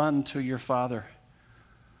run to your Father,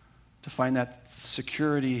 to find that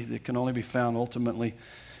security that can only be found ultimately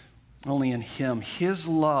only in him. His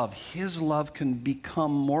love can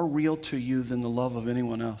become more real to you than the love of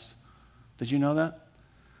anyone else. Did you know that?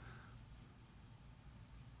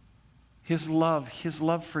 His love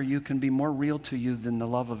for you can be more real to you than the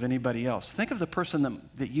love of anybody else. Think of the person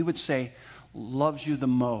that you would say loves you the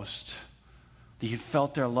most, that you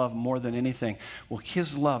felt their love more than anything. Well,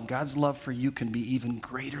 his love, God's love for you, can be even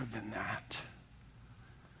greater than that.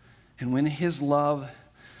 And when his love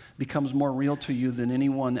becomes more real to you than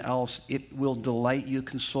anyone else, it will delight you,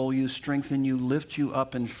 console you, strengthen you, lift you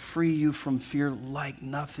up, and free you from fear like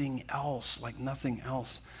nothing else, I'm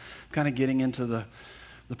kind of getting into the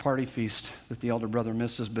party feast that the elder brother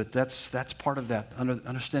misses, but that's part of that,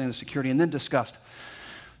 understanding the security. And then disgust.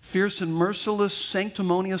 fierce and merciless,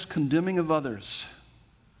 sanctimonious condemning of others.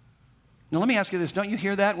 Now, let me ask you this. Don't you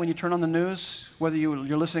hear that when you turn on the news? Whether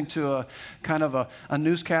you're listening to a kind of a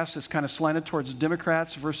newscast that's kind of slanted towards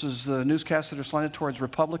Democrats versus the newscasts that are slanted towards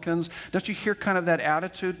Republicans. Don't you hear kind of that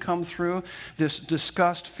attitude come through? This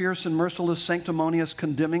disgust, fierce and merciless, sanctimonious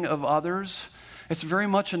condemning of others. It's very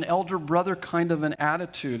much an elder brother kind of an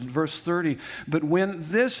attitude. Verse 30, but when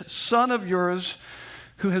this son of yours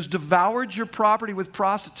who has devoured your property with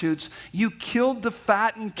prostitutes, you killed the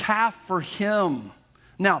fattened calf for him.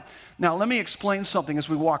 Now, let me explain something as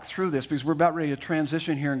we walk through this, because we're about ready to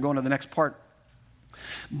transition here and go into the next part.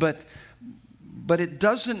 But it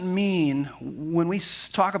doesn't mean, when we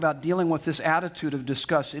talk about dealing with this attitude of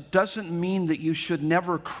disgust, it doesn't mean that you should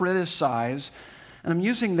never criticize. And I'm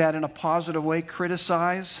using that in a positive way,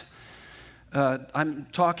 criticize. I'm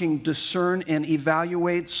talking discern and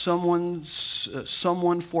evaluate someone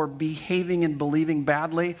for behaving and believing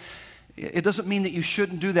badly. It doesn't mean that you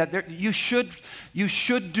shouldn't do that. You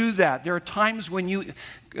should do that. There are times when you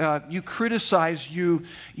criticize, you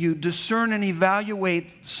discern and evaluate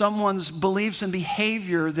someone's beliefs and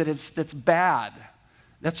behavior that's bad.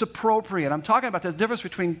 That's appropriate. I'm talking about the difference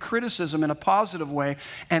between criticism in a positive way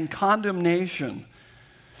and condemnation.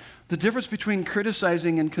 The difference between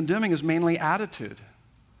criticizing and condemning is mainly attitude.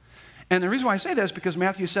 And the reason why I say that is because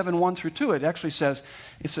Matthew 7, 1 through 2, it actually says,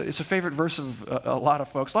 it's a favorite verse of a lot of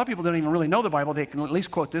folks. A lot of people don't even really know the Bible. They can at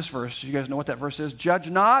least quote this verse. You guys know what that verse is? Judge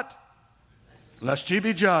not, lest ye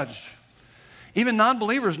be judged. Even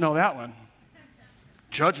non-believers know that one.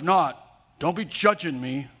 Judge not. Don't be judging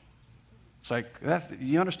me. It's like,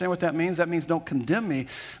 you understand what that means? That means don't condemn me,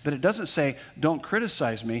 but it doesn't say don't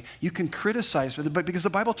criticize me. You can criticize, but because the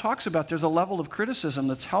Bible talks about there's a level of criticism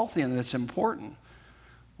that's healthy and that's important.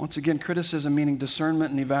 Once again, criticism meaning discernment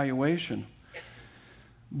and evaluation.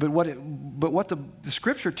 But what the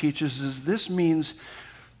Scripture teaches is this means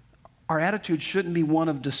our attitude shouldn't be one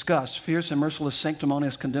of disgust, fierce and merciless,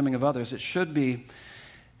 sanctimonious condemning of others. It should be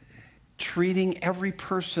treating every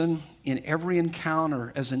person in every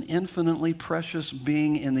encounter as an infinitely precious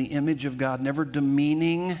being in the image of God, never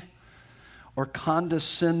demeaning or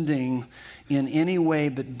condescending in any way,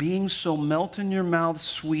 but being so melt in your mouth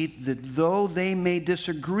sweet that though they may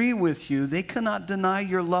disagree with you, they cannot deny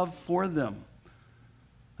your love for them.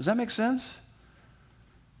 Does that make sense?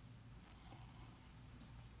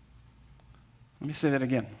 Let me say that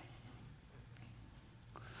again.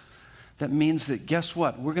 That means that, guess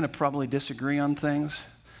what? We're going to probably disagree on things,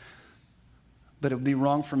 but it would be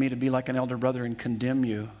wrong for me to be like an elder brother and condemn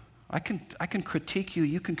you. I can critique you,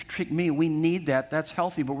 you can critique me. We need that. That's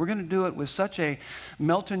healthy, but we're going to do it with such a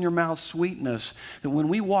melt-in-your-mouth sweetness that when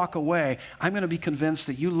we walk away, I'm going to be convinced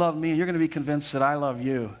that you love me, and you're going to be convinced that I love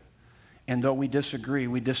you. And though we disagree,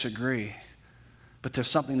 we disagree. But there's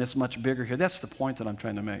something that's much bigger here. That's the point that I'm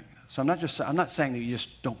trying to make. So I'm not saying that you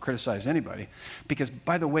just don't criticize anybody. Because,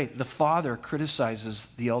 by the way, the father criticizes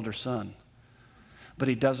the elder son. But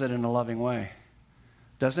he does it in a loving way.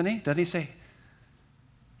 Doesn't he? Doesn't he say?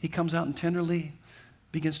 He comes out and tenderly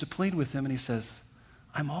begins to plead with him, and he says,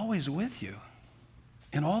 I'm always with you.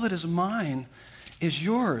 And all that is mine is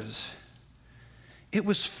yours. It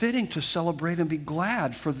was fitting to celebrate and be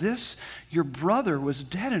glad, for this, your brother was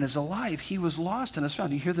dead and is alive. He was lost and is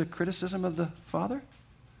found. You hear the criticism of the father?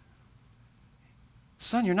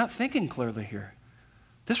 Son, you're not thinking clearly here.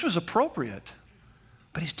 This was appropriate,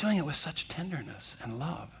 but he's doing it with such tenderness and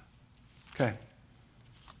love. Okay.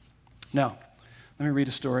 Now, let me read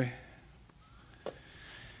a story,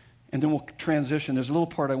 and then we'll transition. There's a little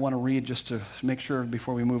part I want to read just to make sure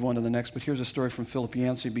before we move on to the next, but here's a story from Philip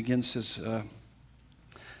Yancey. He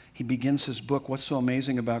begins his book, What's So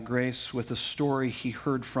Amazing About Grace, with a story he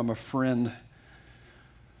heard from a friend.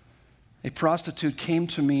 A prostitute came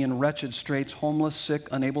to me in wretched straits, homeless, sick,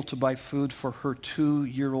 unable to buy food for her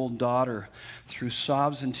 2-year-old daughter. Through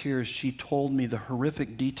sobs and tears, she told me the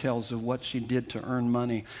horrific details of what she did to earn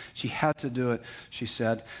money. She had to do it, she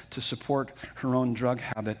said, to support her own drug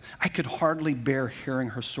habit. I could hardly bear hearing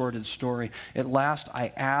her sordid story. At last,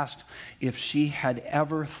 I asked if she had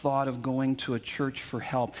ever thought of going to a church for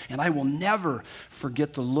help. And I will never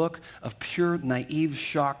forget the look of pure, naive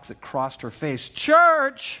shock that crossed her face.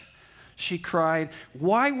 Church! She cried,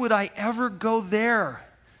 why would I ever go there?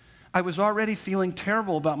 I was already feeling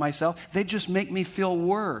terrible about myself. They just make me feel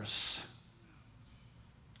worse.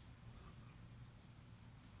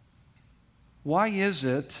 Why is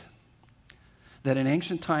it that in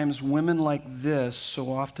ancient times women like this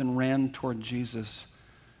so often ran toward Jesus,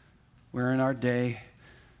 where in our day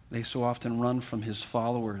they so often run from his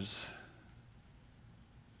followers?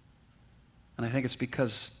 And I think it's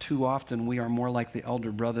because too often we are more like the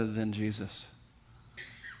elder brother than Jesus.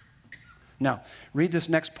 Now, read this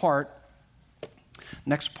next part.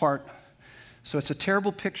 Next part. So it's a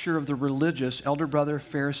terrible picture of the religious, elder brother,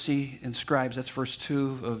 Pharisee, and scribes. That's verse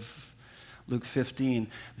 2 of Luke 15.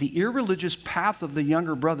 The irreligious path of the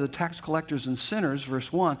younger brother, the tax collectors and sinners,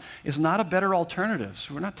 verse 1, is not a better alternative.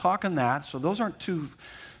 So we're not talking that. So those aren't two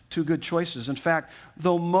good choices. In fact,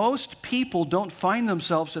 though most people don't find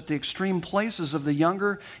themselves at the extreme places of the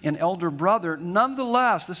younger and elder brother,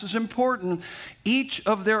 nonetheless, this is important, each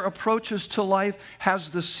of their approaches to life has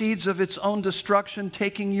the seeds of its own destruction,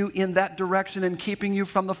 taking you in that direction and keeping you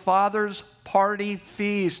from the Father's party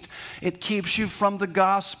feast. It keeps you from the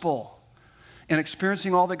gospel and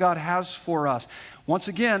experiencing all that God has for us. Once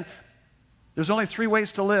again, there's only three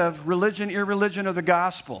ways to live: religion, irreligion, or the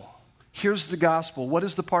gospel. Here's the gospel. What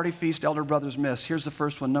is the party feast elder brothers miss? Here's the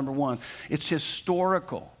first one, number one. It's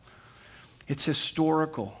historical. It's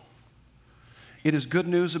historical. It is good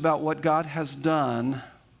news about what God has done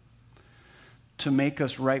to make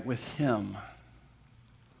us right with Him.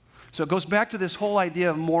 So it goes back to this whole idea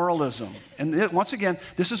of moralism. And once again,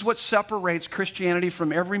 this is what separates Christianity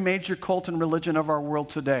from every major cult and religion of our world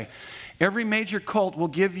today. Every major cult will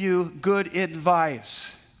give you good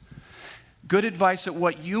advice. Good advice at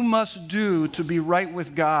what you must do to be right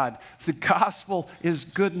with God. The gospel is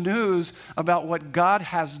good news about what God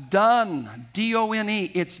has done.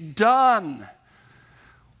 D-O-N-E. It's done.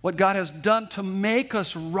 What God has done to make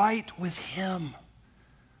us right with Him.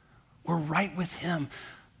 We're right with Him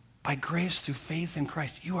by grace through faith in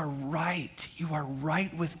Christ. You are right. You are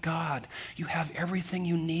right with God. You have everything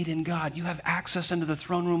you need in God. You have access into the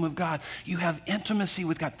throne room of God. You have intimacy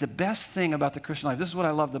with God. The best thing about the Christian life, this is what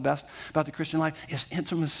I love the best about the Christian life, is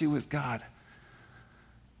intimacy with God.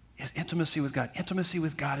 Is intimacy with God. Intimacy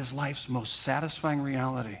with God is life's most satisfying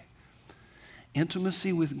reality.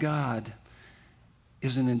 Intimacy with God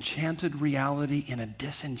is an enchanted reality in a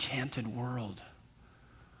disenchanted world.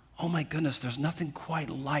 Oh my goodness, there's nothing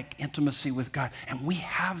quite like intimacy with God. And we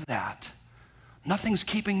have that. Nothing's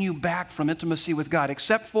keeping you back from intimacy with God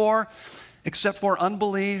except for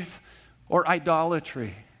unbelief or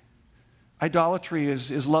idolatry. Idolatry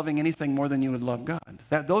is loving anything more than you would love God.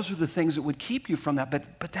 Those are the things that would keep you from that.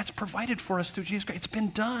 But that's provided for us through Jesus Christ. It's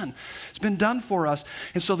been done. It's been done for us.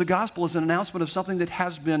 And so the gospel is an announcement of something that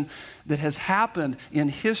has happened in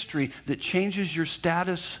history that changes your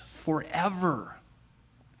status forever.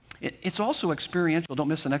 It's also experiential. Don't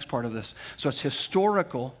miss the next part of this. So it's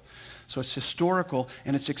historical.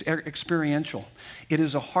 And it's experiential. It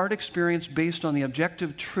is a heart experience based on the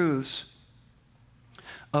objective truths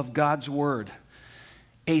of God's word.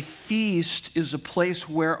 A feast is a place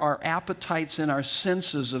where our appetites and our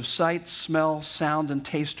senses of sight, smell, sound, and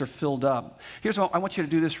taste are filled up. Here's what I want you to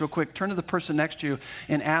do this real quick. Turn to the person next to you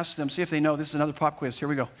and ask them, see if they know. This is another pop quiz. Here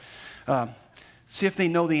we go. See if they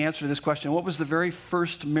know the answer to this question. What was the very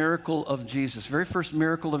first miracle of Jesus? Very first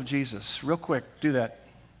miracle of Jesus. Real quick, do that.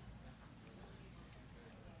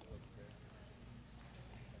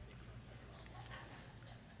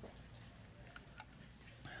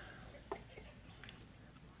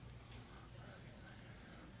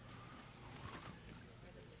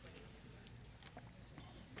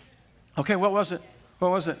 Okay, what was it?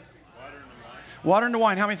 What was it? Water into wine. Water into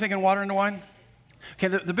wine. How many thinking water into wine? Okay,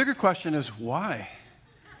 the bigger question is why?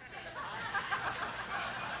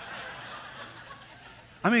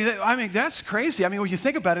 I mean, that's crazy. I mean, when you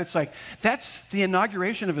think about it, it's like, that's the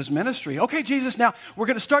inauguration of his ministry. Okay, Jesus, now we're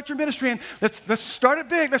going to start your ministry, and let's start it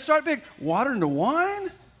big. Let's start it big. Water into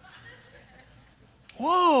wine?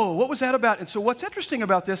 Whoa, what was that about? And so what's interesting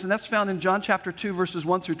about this, and that's found in John chapter 2, verses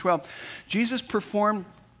 1 through 12, Jesus performed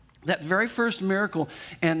that very first miracle,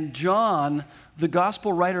 and John, the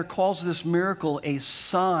gospel writer, calls this miracle a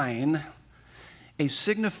sign, a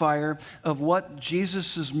signifier of what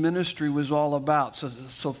Jesus' ministry was all about.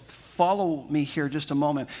 So follow me here just a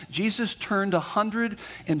moment. Jesus turned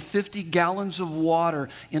 150 gallons of water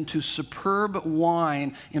into superb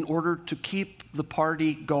wine in order to keep the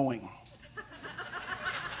party going.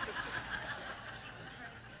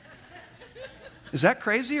 Is that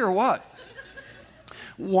crazy or what?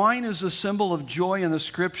 Wine is a symbol of joy in the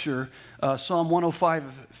scripture. Psalm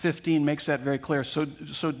 105:15 makes that very clear. So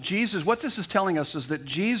Jesus, what this is telling us is that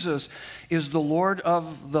Jesus is the Lord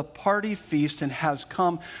of the party feast and has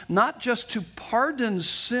come not just to pardon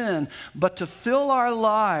sin, but to fill our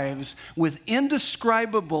lives with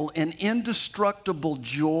indescribable and indestructible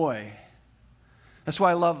joy. That's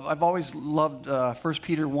why I've always loved 1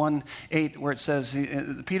 Peter 1:8, where it says,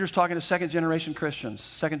 Peter's talking to second generation Christians.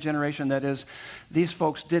 Second generation, that is, these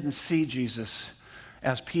folks didn't see Jesus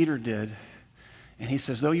as Peter did. And he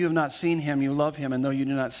says, though you have not seen him, you love him, and though you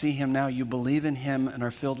do not see him now, you believe in him and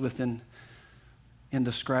are filled with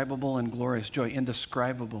indescribable and glorious joy.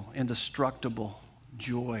 Indescribable, indestructible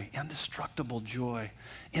joy, indestructible joy,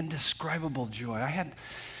 indescribable joy.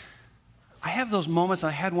 I have those moments.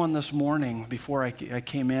 I had one this morning before I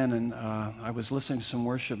came in, and I was listening to some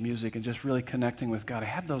worship music and just really connecting with God. I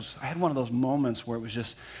had one of those moments where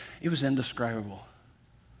it was indescribable.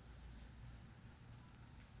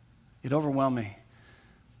 It overwhelmed me.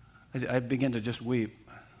 I began to just weep.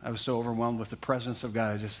 I was so overwhelmed with the presence of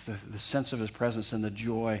God, just the sense of his presence and the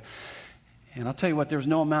joy. And I'll tell you what, there's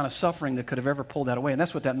no amount of suffering that could have ever pulled that away. And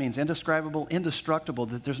that's what that means, indescribable, indestructible,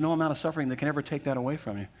 that there's no amount of suffering that can ever take that away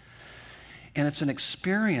from you. And it's an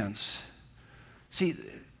experience. See,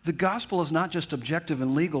 the gospel is not just objective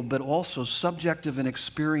and legal, but also subjective and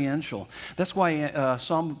experiential. That's why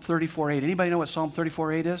Psalm 34:8, anybody know what Psalm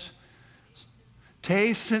 34:8 is?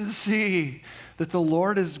 Taste and see that the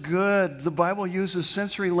Lord is good. The Bible uses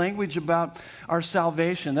sensory language about our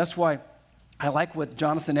salvation. That's why I like what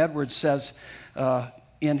Jonathan Edwards says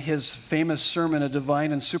in his famous sermon, A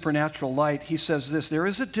Divine and Supernatural Light. He says this: there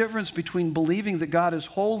is a difference between believing that God is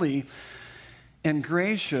holy and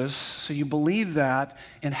gracious, so you believe that,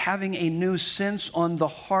 and having a new sense on the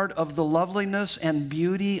heart of the loveliness and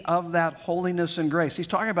beauty of that holiness and grace. He's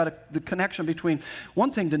talking about the connection between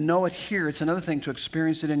one thing to know it here, it's another thing to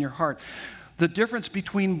experience it in your heart. The difference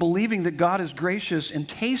between believing that God is gracious and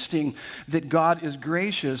tasting that God is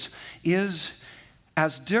gracious is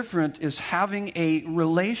as different as having a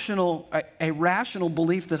rational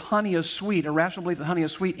belief that honey is sweet,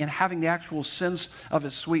 and having the actual sense of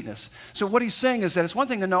its sweetness. So what he's saying is that it's one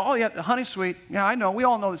thing to know, oh yeah, the honey's sweet. Yeah, I know, we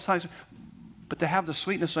all know it's honey's sweet. But to have the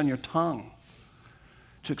sweetness on your tongue,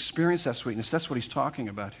 to experience that sweetness, that's what he's talking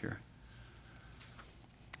about here.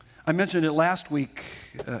 I mentioned it last week.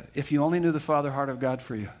 If you only knew the Father heart of God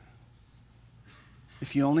for you,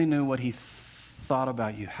 if you only knew what he thought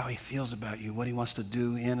about you, how he feels about you, what he wants to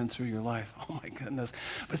do in and through your life. Oh my goodness.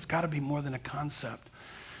 But it's got to be more than a concept.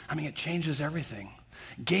 I mean, it changes everything.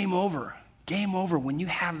 Game over. Game over. When you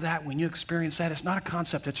have that, when you experience that, it's not a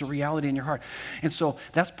concept, it's a reality in your heart. And so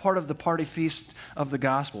that's part of the party feast of the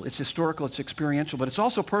gospel. It's historical, it's experiential, but it's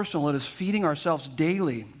also personal. It is feeding ourselves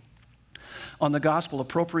daily on the gospel,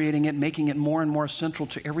 appropriating it, making it more and more central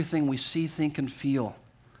to everything we see, think, and feel.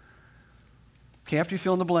 Okay, after you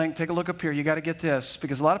fill in the blank, take a look up here. You got to get this,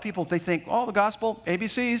 because a lot of people, they think, oh, the gospel,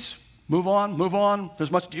 ABCs, move on.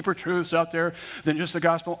 There's much deeper truths out there than just the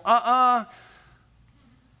gospel.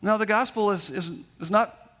 No, the gospel is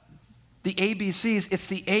not the ABCs, it's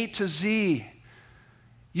the A to Z.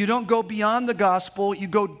 You don't go beyond the gospel, you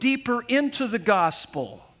go deeper into the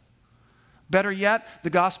gospel. Better yet, the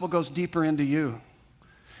gospel goes deeper into you,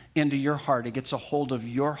 into your heart. It gets a hold of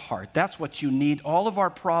your heart. That's what you need. All of our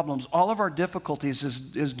problems, all of our difficulties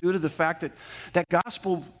is due to the fact that that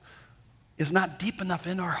gospel is not deep enough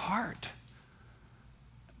in our heart.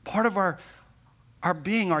 Part of our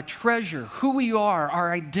being, our treasure, who we are,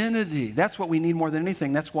 our identity, that's what we need more than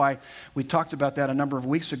anything. That's why we talked about that a number of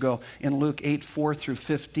weeks ago in Luke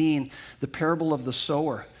 8:4-15, the parable of the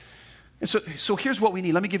sower. And so here's what we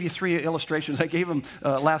need. Let me give you 3 illustrations. I gave them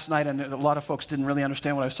last night, and a lot of folks didn't really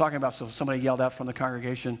understand what I was talking about, so somebody yelled out from the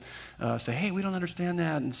congregation, say, hey, we don't understand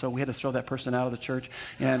that. And so we had to throw that person out of the church.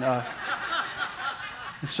 And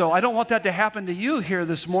so I don't want that to happen to you here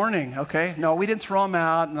this morning, okay? No, we didn't throw them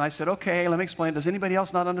out. And I said, okay, let me explain. Does anybody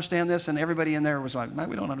else not understand this? And everybody in there was like,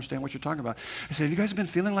 we don't understand what you're talking about. I said, have you guys been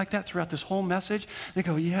feeling like that throughout this whole message? They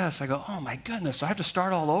go, yes. I go, oh my goodness, so I have to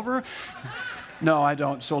start all over? No, I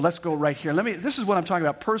don't. So let's go right here. This is what I'm talking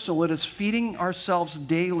about, personal. It is feeding ourselves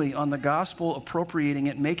daily on the gospel, appropriating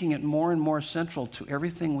it, making it more and more central to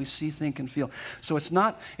everything we see, think, and feel. So it's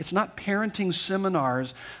not parenting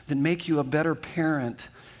seminars that make you a better parent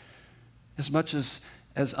as much as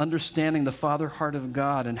understanding the Father heart of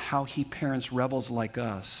God and how he parents rebels like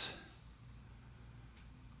us.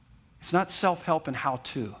 It's not self-help and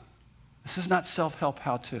how-to. This is not self-help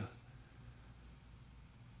how-to.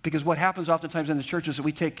 Because what happens oftentimes in the church is that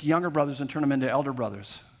we take younger brothers and turn them into elder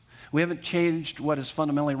brothers. We haven't changed what is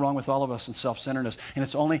fundamentally wrong with all of us in self-centeredness.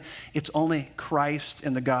 And it's only Christ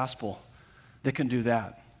and the gospel that can do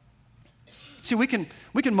that. See, we can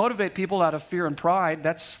motivate people out of fear and pride.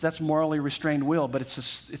 That's morally restrained will, but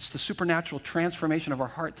it's the supernatural transformation of our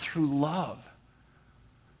heart through love.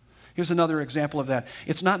 Here's another example of that.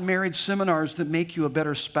 It's not marriage seminars that make you a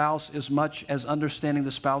better spouse as much as understanding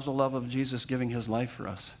the spousal love of Jesus giving his life for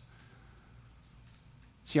us.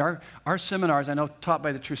 See, our seminars, I know taught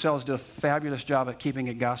by the Trusellas, do a fabulous job at keeping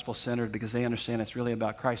it gospel-centered because they understand it's really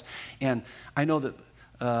about Christ. And I know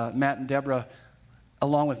that Matt and Deborah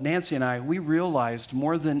along with Nancy and I, we realized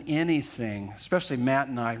more than anything, especially Matt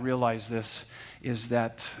and I realized this, is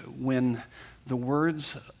that when the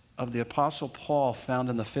words of the Apostle Paul found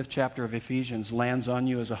in the 5th chapter of Ephesians lands on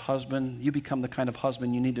you as a husband, you become the kind of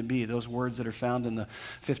husband you need to be. Those words that are found in the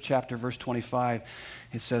 5th chapter, verse 25,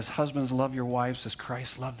 it says, husbands, love your wives as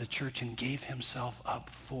Christ loved the church and gave himself up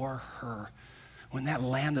for her. When that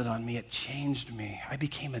landed on me, it changed me. I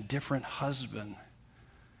became a different husband.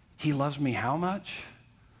 He loves me how much?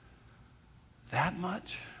 That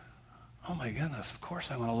much? Oh my goodness, of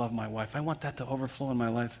course I want to love my wife. I want that to overflow in my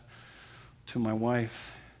life to my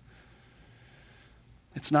wife.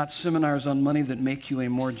 It's not seminars on money that make you a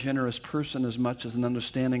more generous person as much as an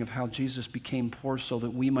understanding of how Jesus became poor so that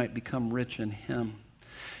we might become rich in him.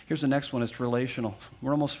 Here's the next one. It's relational.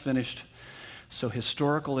 We're almost finished. So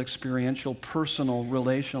historical, experiential, personal,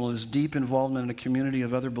 relational is deep involvement in a community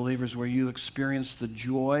of other believers where you experience the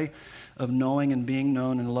joy of knowing and being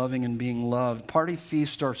known and loving and being loved. Party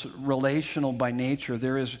feast are relational by nature.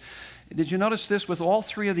 Did you notice this? With all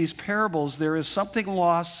three of these parables, there is something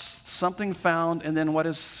lost, something found, and then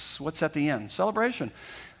what's at the end? Celebration.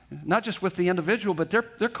 Not just with the individual, but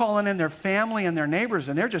they're calling in their family and their neighbors,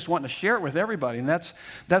 and they're just wanting to share it with everybody. And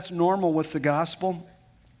that's normal with the gospel.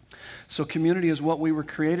 So community is what we were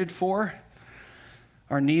created for.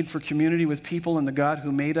 Our need for community with people and the God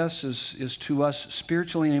who made us is to us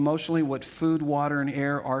spiritually and emotionally what food, water, and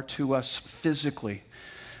air are to us physically.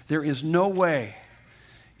 There is no way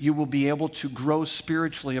you will be able to grow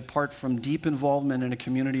spiritually apart from deep involvement in a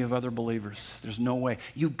community of other believers. There's no way.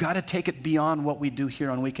 You've got to take it beyond what we do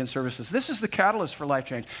here on weekend services. This is the catalyst for life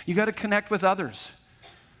change. You've got to connect with others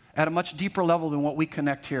at a much deeper level than what we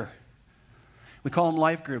connect here. We call them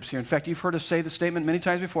life groups here. In fact, you've heard us say the statement many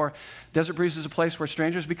times before, Desert Breeze is a place where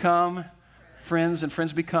strangers become friends and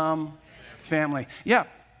friends become family. Yeah.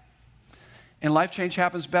 And life change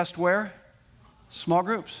happens best where? Small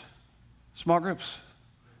groups. Small groups.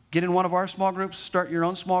 Get in one of our small groups, start your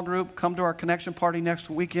own small group, come to our connection party next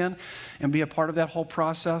weekend and be a part of that whole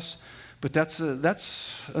process. But that's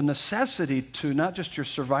a necessity to not just your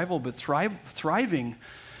survival, but thriving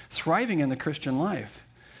in the Christian life.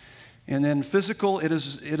 And then physical, it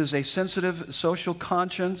is a sensitive social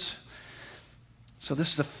conscience. So this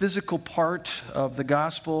is the physical part of the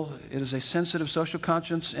gospel. It is a sensitive social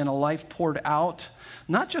conscience and a life poured out,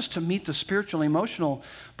 not just to meet the spiritual and emotional,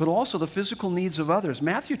 but also the physical needs of others.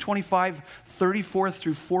 Matthew 25, 34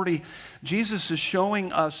 through 40, Jesus is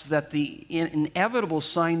showing us that the inevitable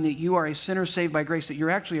sign that you are a sinner saved by grace, that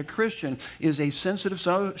you're actually a Christian, is a sensitive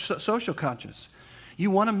social conscience.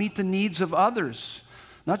 You want to meet the needs of others.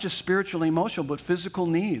 Not just spiritual and emotional, but physical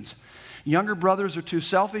needs. Younger brothers are too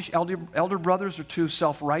selfish. Elder brothers are too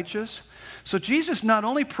self-righteous. So Jesus not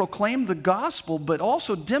only proclaimed the gospel, but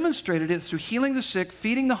also demonstrated it through healing the sick,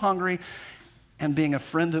 feeding the hungry, and being a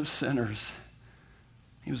friend of sinners.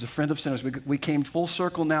 He was a friend of sinners. We came full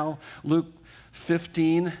circle now. Luke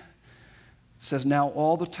 15 says, now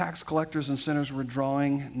all the tax collectors and sinners were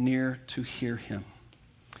drawing near to hear him.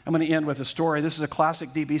 I'm going to end with a story. This is a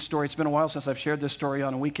classic DB story. It's been a while since I've shared this story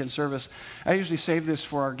on a weekend service. I usually save this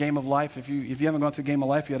for our Game of Life. If you haven't gone through Game of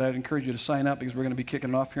Life yet, I'd encourage you to sign up because we're going to be kicking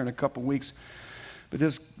it off here in a couple weeks. But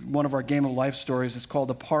this is one of our Game of Life stories. It's called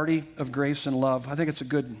The Party of Grace and Love. I think it's a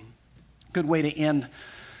good way to end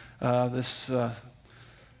this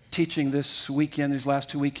teaching this weekend, these last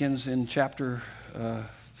two weekends in chapter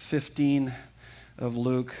 15 of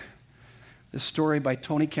Luke. This story by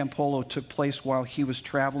Tony Campolo took place while he was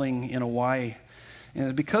traveling in Hawaii.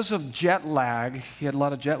 And because of jet lag, he had a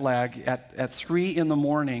lot of jet lag, at 3 in the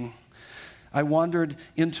morning, I wandered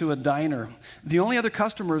into a diner. The only other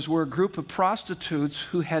customers were a group of prostitutes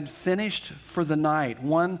who had finished for the night,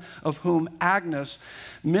 one of whom, Agnes,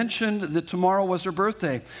 mentioned that tomorrow was her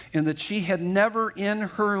birthday and that she had never in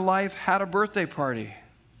her life had a birthday party.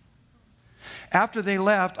 After they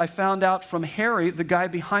left, I found out from Harry, the guy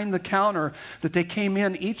behind the counter, that they came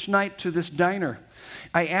in each night to this diner.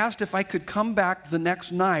 I asked if I could come back the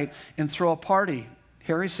next night and throw a party.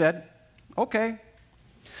 Harry said, okay.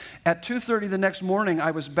 At 2:30 the next morning,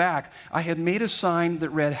 I was back. I had made a sign that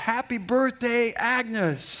read, "Happy birthday,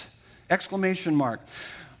 Agnes!" exclamation mark.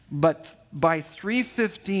 But by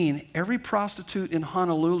 3:15, every prostitute in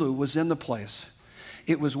Honolulu was in the place.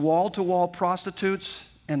 It was wall-to-wall prostitutes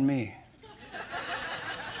and me.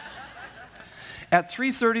 At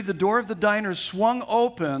 3:30, the door of the diner swung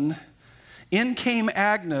open. In came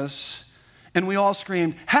Agnes, and we all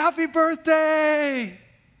screamed, "Happy birthday!"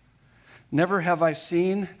 Never have I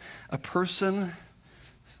seen a person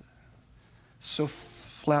so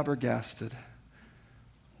flabbergasted.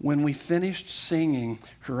 When we finished singing,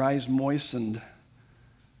 her eyes moistened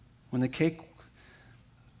When the cake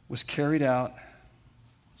was carried out,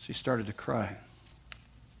 she started to cry.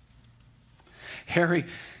 Harry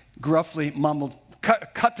gruffly mumbled,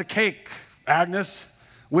 cut the cake, Agnes.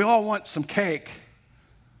 We all want some cake.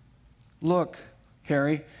 Look,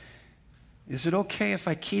 Harry, is it okay if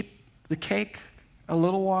I keep the cake a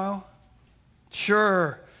little while?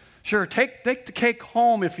 Sure. Take the cake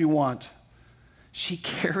home if you want. She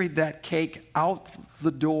carried that cake out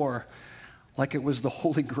the door like it was the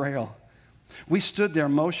Holy Grail. We stood there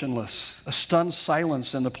motionless, a stunned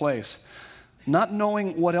silence in the place. Not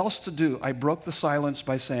knowing what else to do, I broke the silence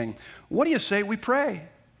by saying, "What do you say we pray?"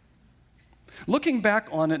 Looking back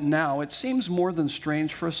on it now, it seems more than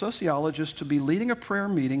strange for a sociologist to be leading a prayer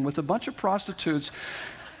meeting with a bunch of prostitutes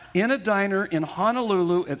in a diner in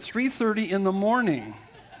Honolulu at 3:30 in the morning.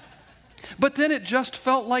 But then it just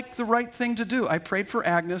felt like the right thing to do. I prayed for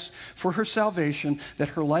Agnes, for her salvation, that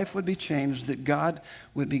her life would be changed, that God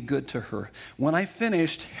would be good to her. When I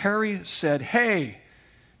finished, Harry said, "Hey,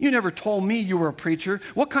 you never told me you were a preacher.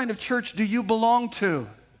 What kind of church do you belong to?"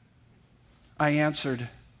 I answered,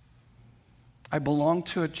 "I belong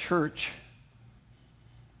to a church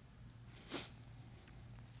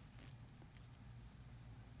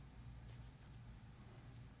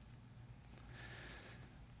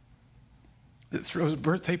that throws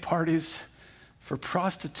birthday parties for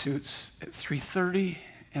prostitutes at 3:30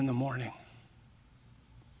 in the morning."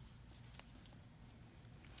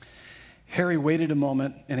 Harry waited a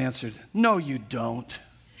moment and answered, "No, you don't.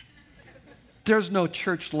 There's no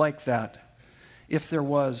church like that. If there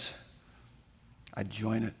was, I'd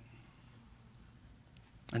join it."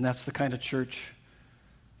 And that's the kind of church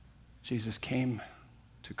Jesus came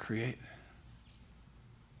to create.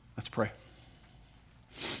 Let's pray.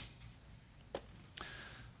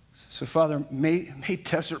 So, Father, may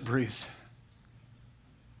Desert Breeze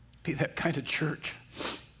be that kind of church.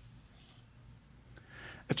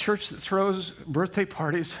 A church that throws birthday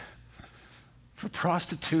parties for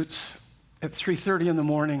prostitutes at 3:30 in the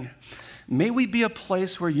morning. May we be a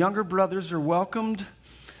place where younger brothers are welcomed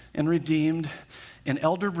and redeemed, and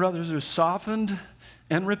elder brothers are softened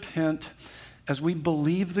and repent as we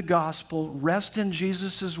believe the gospel, rest in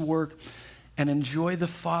Jesus' work, and enjoy the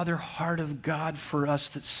Father heart of God for us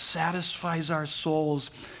that satisfies our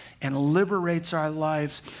souls and liberates our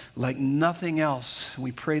lives like nothing else.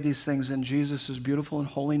 We pray these things in Jesus' beautiful and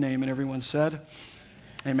holy name. And everyone said,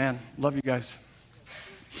 amen. Love you guys.